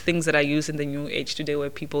even the things that I use in the new age today, where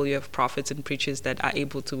you have prophets and preachers that are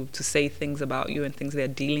able to say things about you, and things they're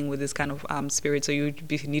dealing with this kind of spirit. So you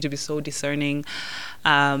need to be so discerning.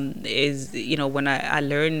 When I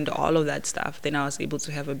learned all of that stuff, then I was able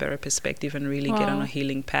to have a better perspective and really get on a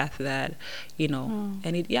healing path that, and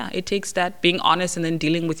it takes that being honest, and then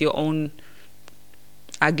dealing with your own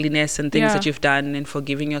ugliness and things that you've done, and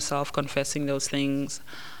forgiving yourself, confessing those things,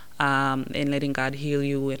 and letting God heal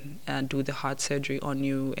you, and do the heart surgery on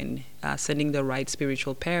you, and sending the right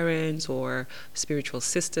spiritual parents or spiritual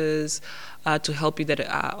sisters to help you that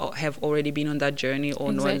have already been on that journey,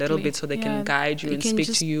 or know a little bit, so they can guide you and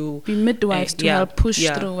speak to you. Be midwives to help push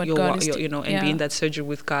through what God is and be in that surgery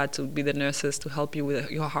with God, to be the nurses to help you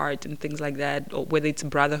with your heart and things like that, or whether it's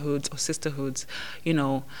brotherhoods or sisterhoods,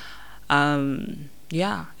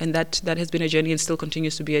 and that has been a journey, and still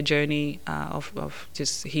continues to be a journey of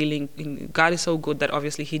just healing. And God is so good that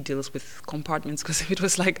obviously He deals with compartments, because if it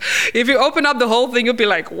was like, if you open up the whole thing, you'd be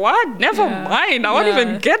like, what? Never mind. I won't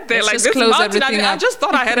even get there. Let's like this mountain, I just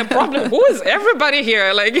thought I had a problem. Who is everybody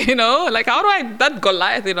here? Like, like how do that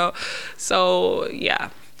Goliath, So, yeah.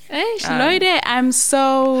 Hey, Loide,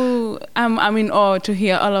 I'm in awe to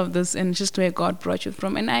hear all of this, and just where God brought you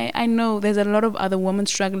from. And I know there's a lot of other women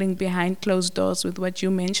struggling behind closed doors with what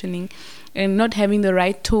you're mentioning, and not having the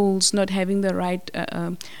right tools, not having the right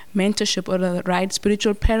mentorship or the right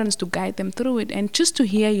spiritual parents to guide them through it. And just to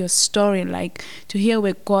hear your story, like to hear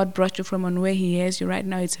where God brought you from and where He has you right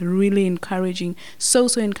now, it's really encouraging, so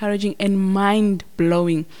encouraging and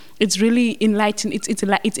mind-blowing. It's really enlightening.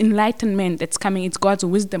 It's enlightenment that's coming. It's God's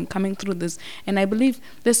wisdom coming through this. And I believe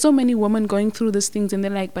there's so many women going through these things, and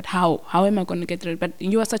they're like, but how? How am I going to get through it? But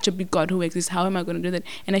you are such a big God who exists. How am I going to do that?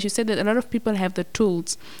 And as you said, that a lot of people have the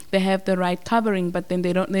tools, they have the right covering, but then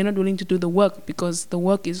they're not willing to do the work, because the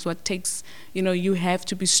work is what takes, you have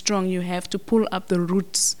to be strong. You have to pull up the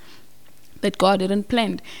roots that God didn't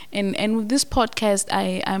plan. And with this podcast,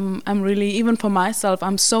 I'm really, even for myself,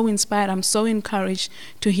 I'm so inspired, I'm so encouraged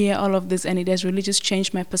to hear all of this, and it has really just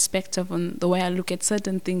changed my perspective on the way I look at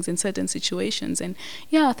certain things in certain situations. And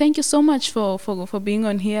thank you so much for being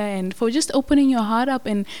on here, and for just opening your heart up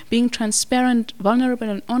and being transparent, vulnerable,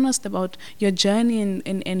 and honest about your journey,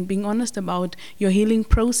 and being honest about your healing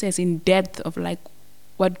process in depth of like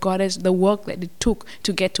what God has, the work that it took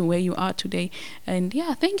to get to where you are today. And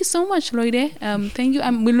thank you so much, Loide. Thank you.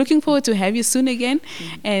 We're looking forward to have you soon again.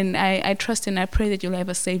 Mm-hmm. And I trust and I pray that you'll have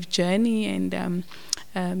a safe journey. And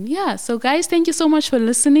so guys, thank you so much for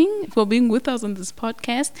listening, for being with us on this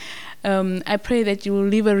podcast. I pray that you will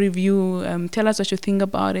leave a review, tell us what you think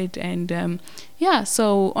about it, and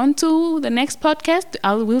so on to the next podcast.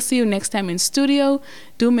 We'll see you next time in studio.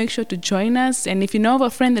 Do make sure to join us, and if you know of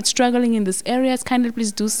a friend that's struggling in this area, kindly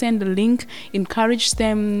please do send a link, encourage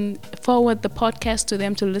them, forward the podcast to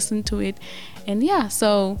them to listen to it. And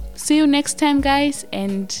so see you next time, guys,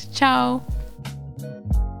 and ciao.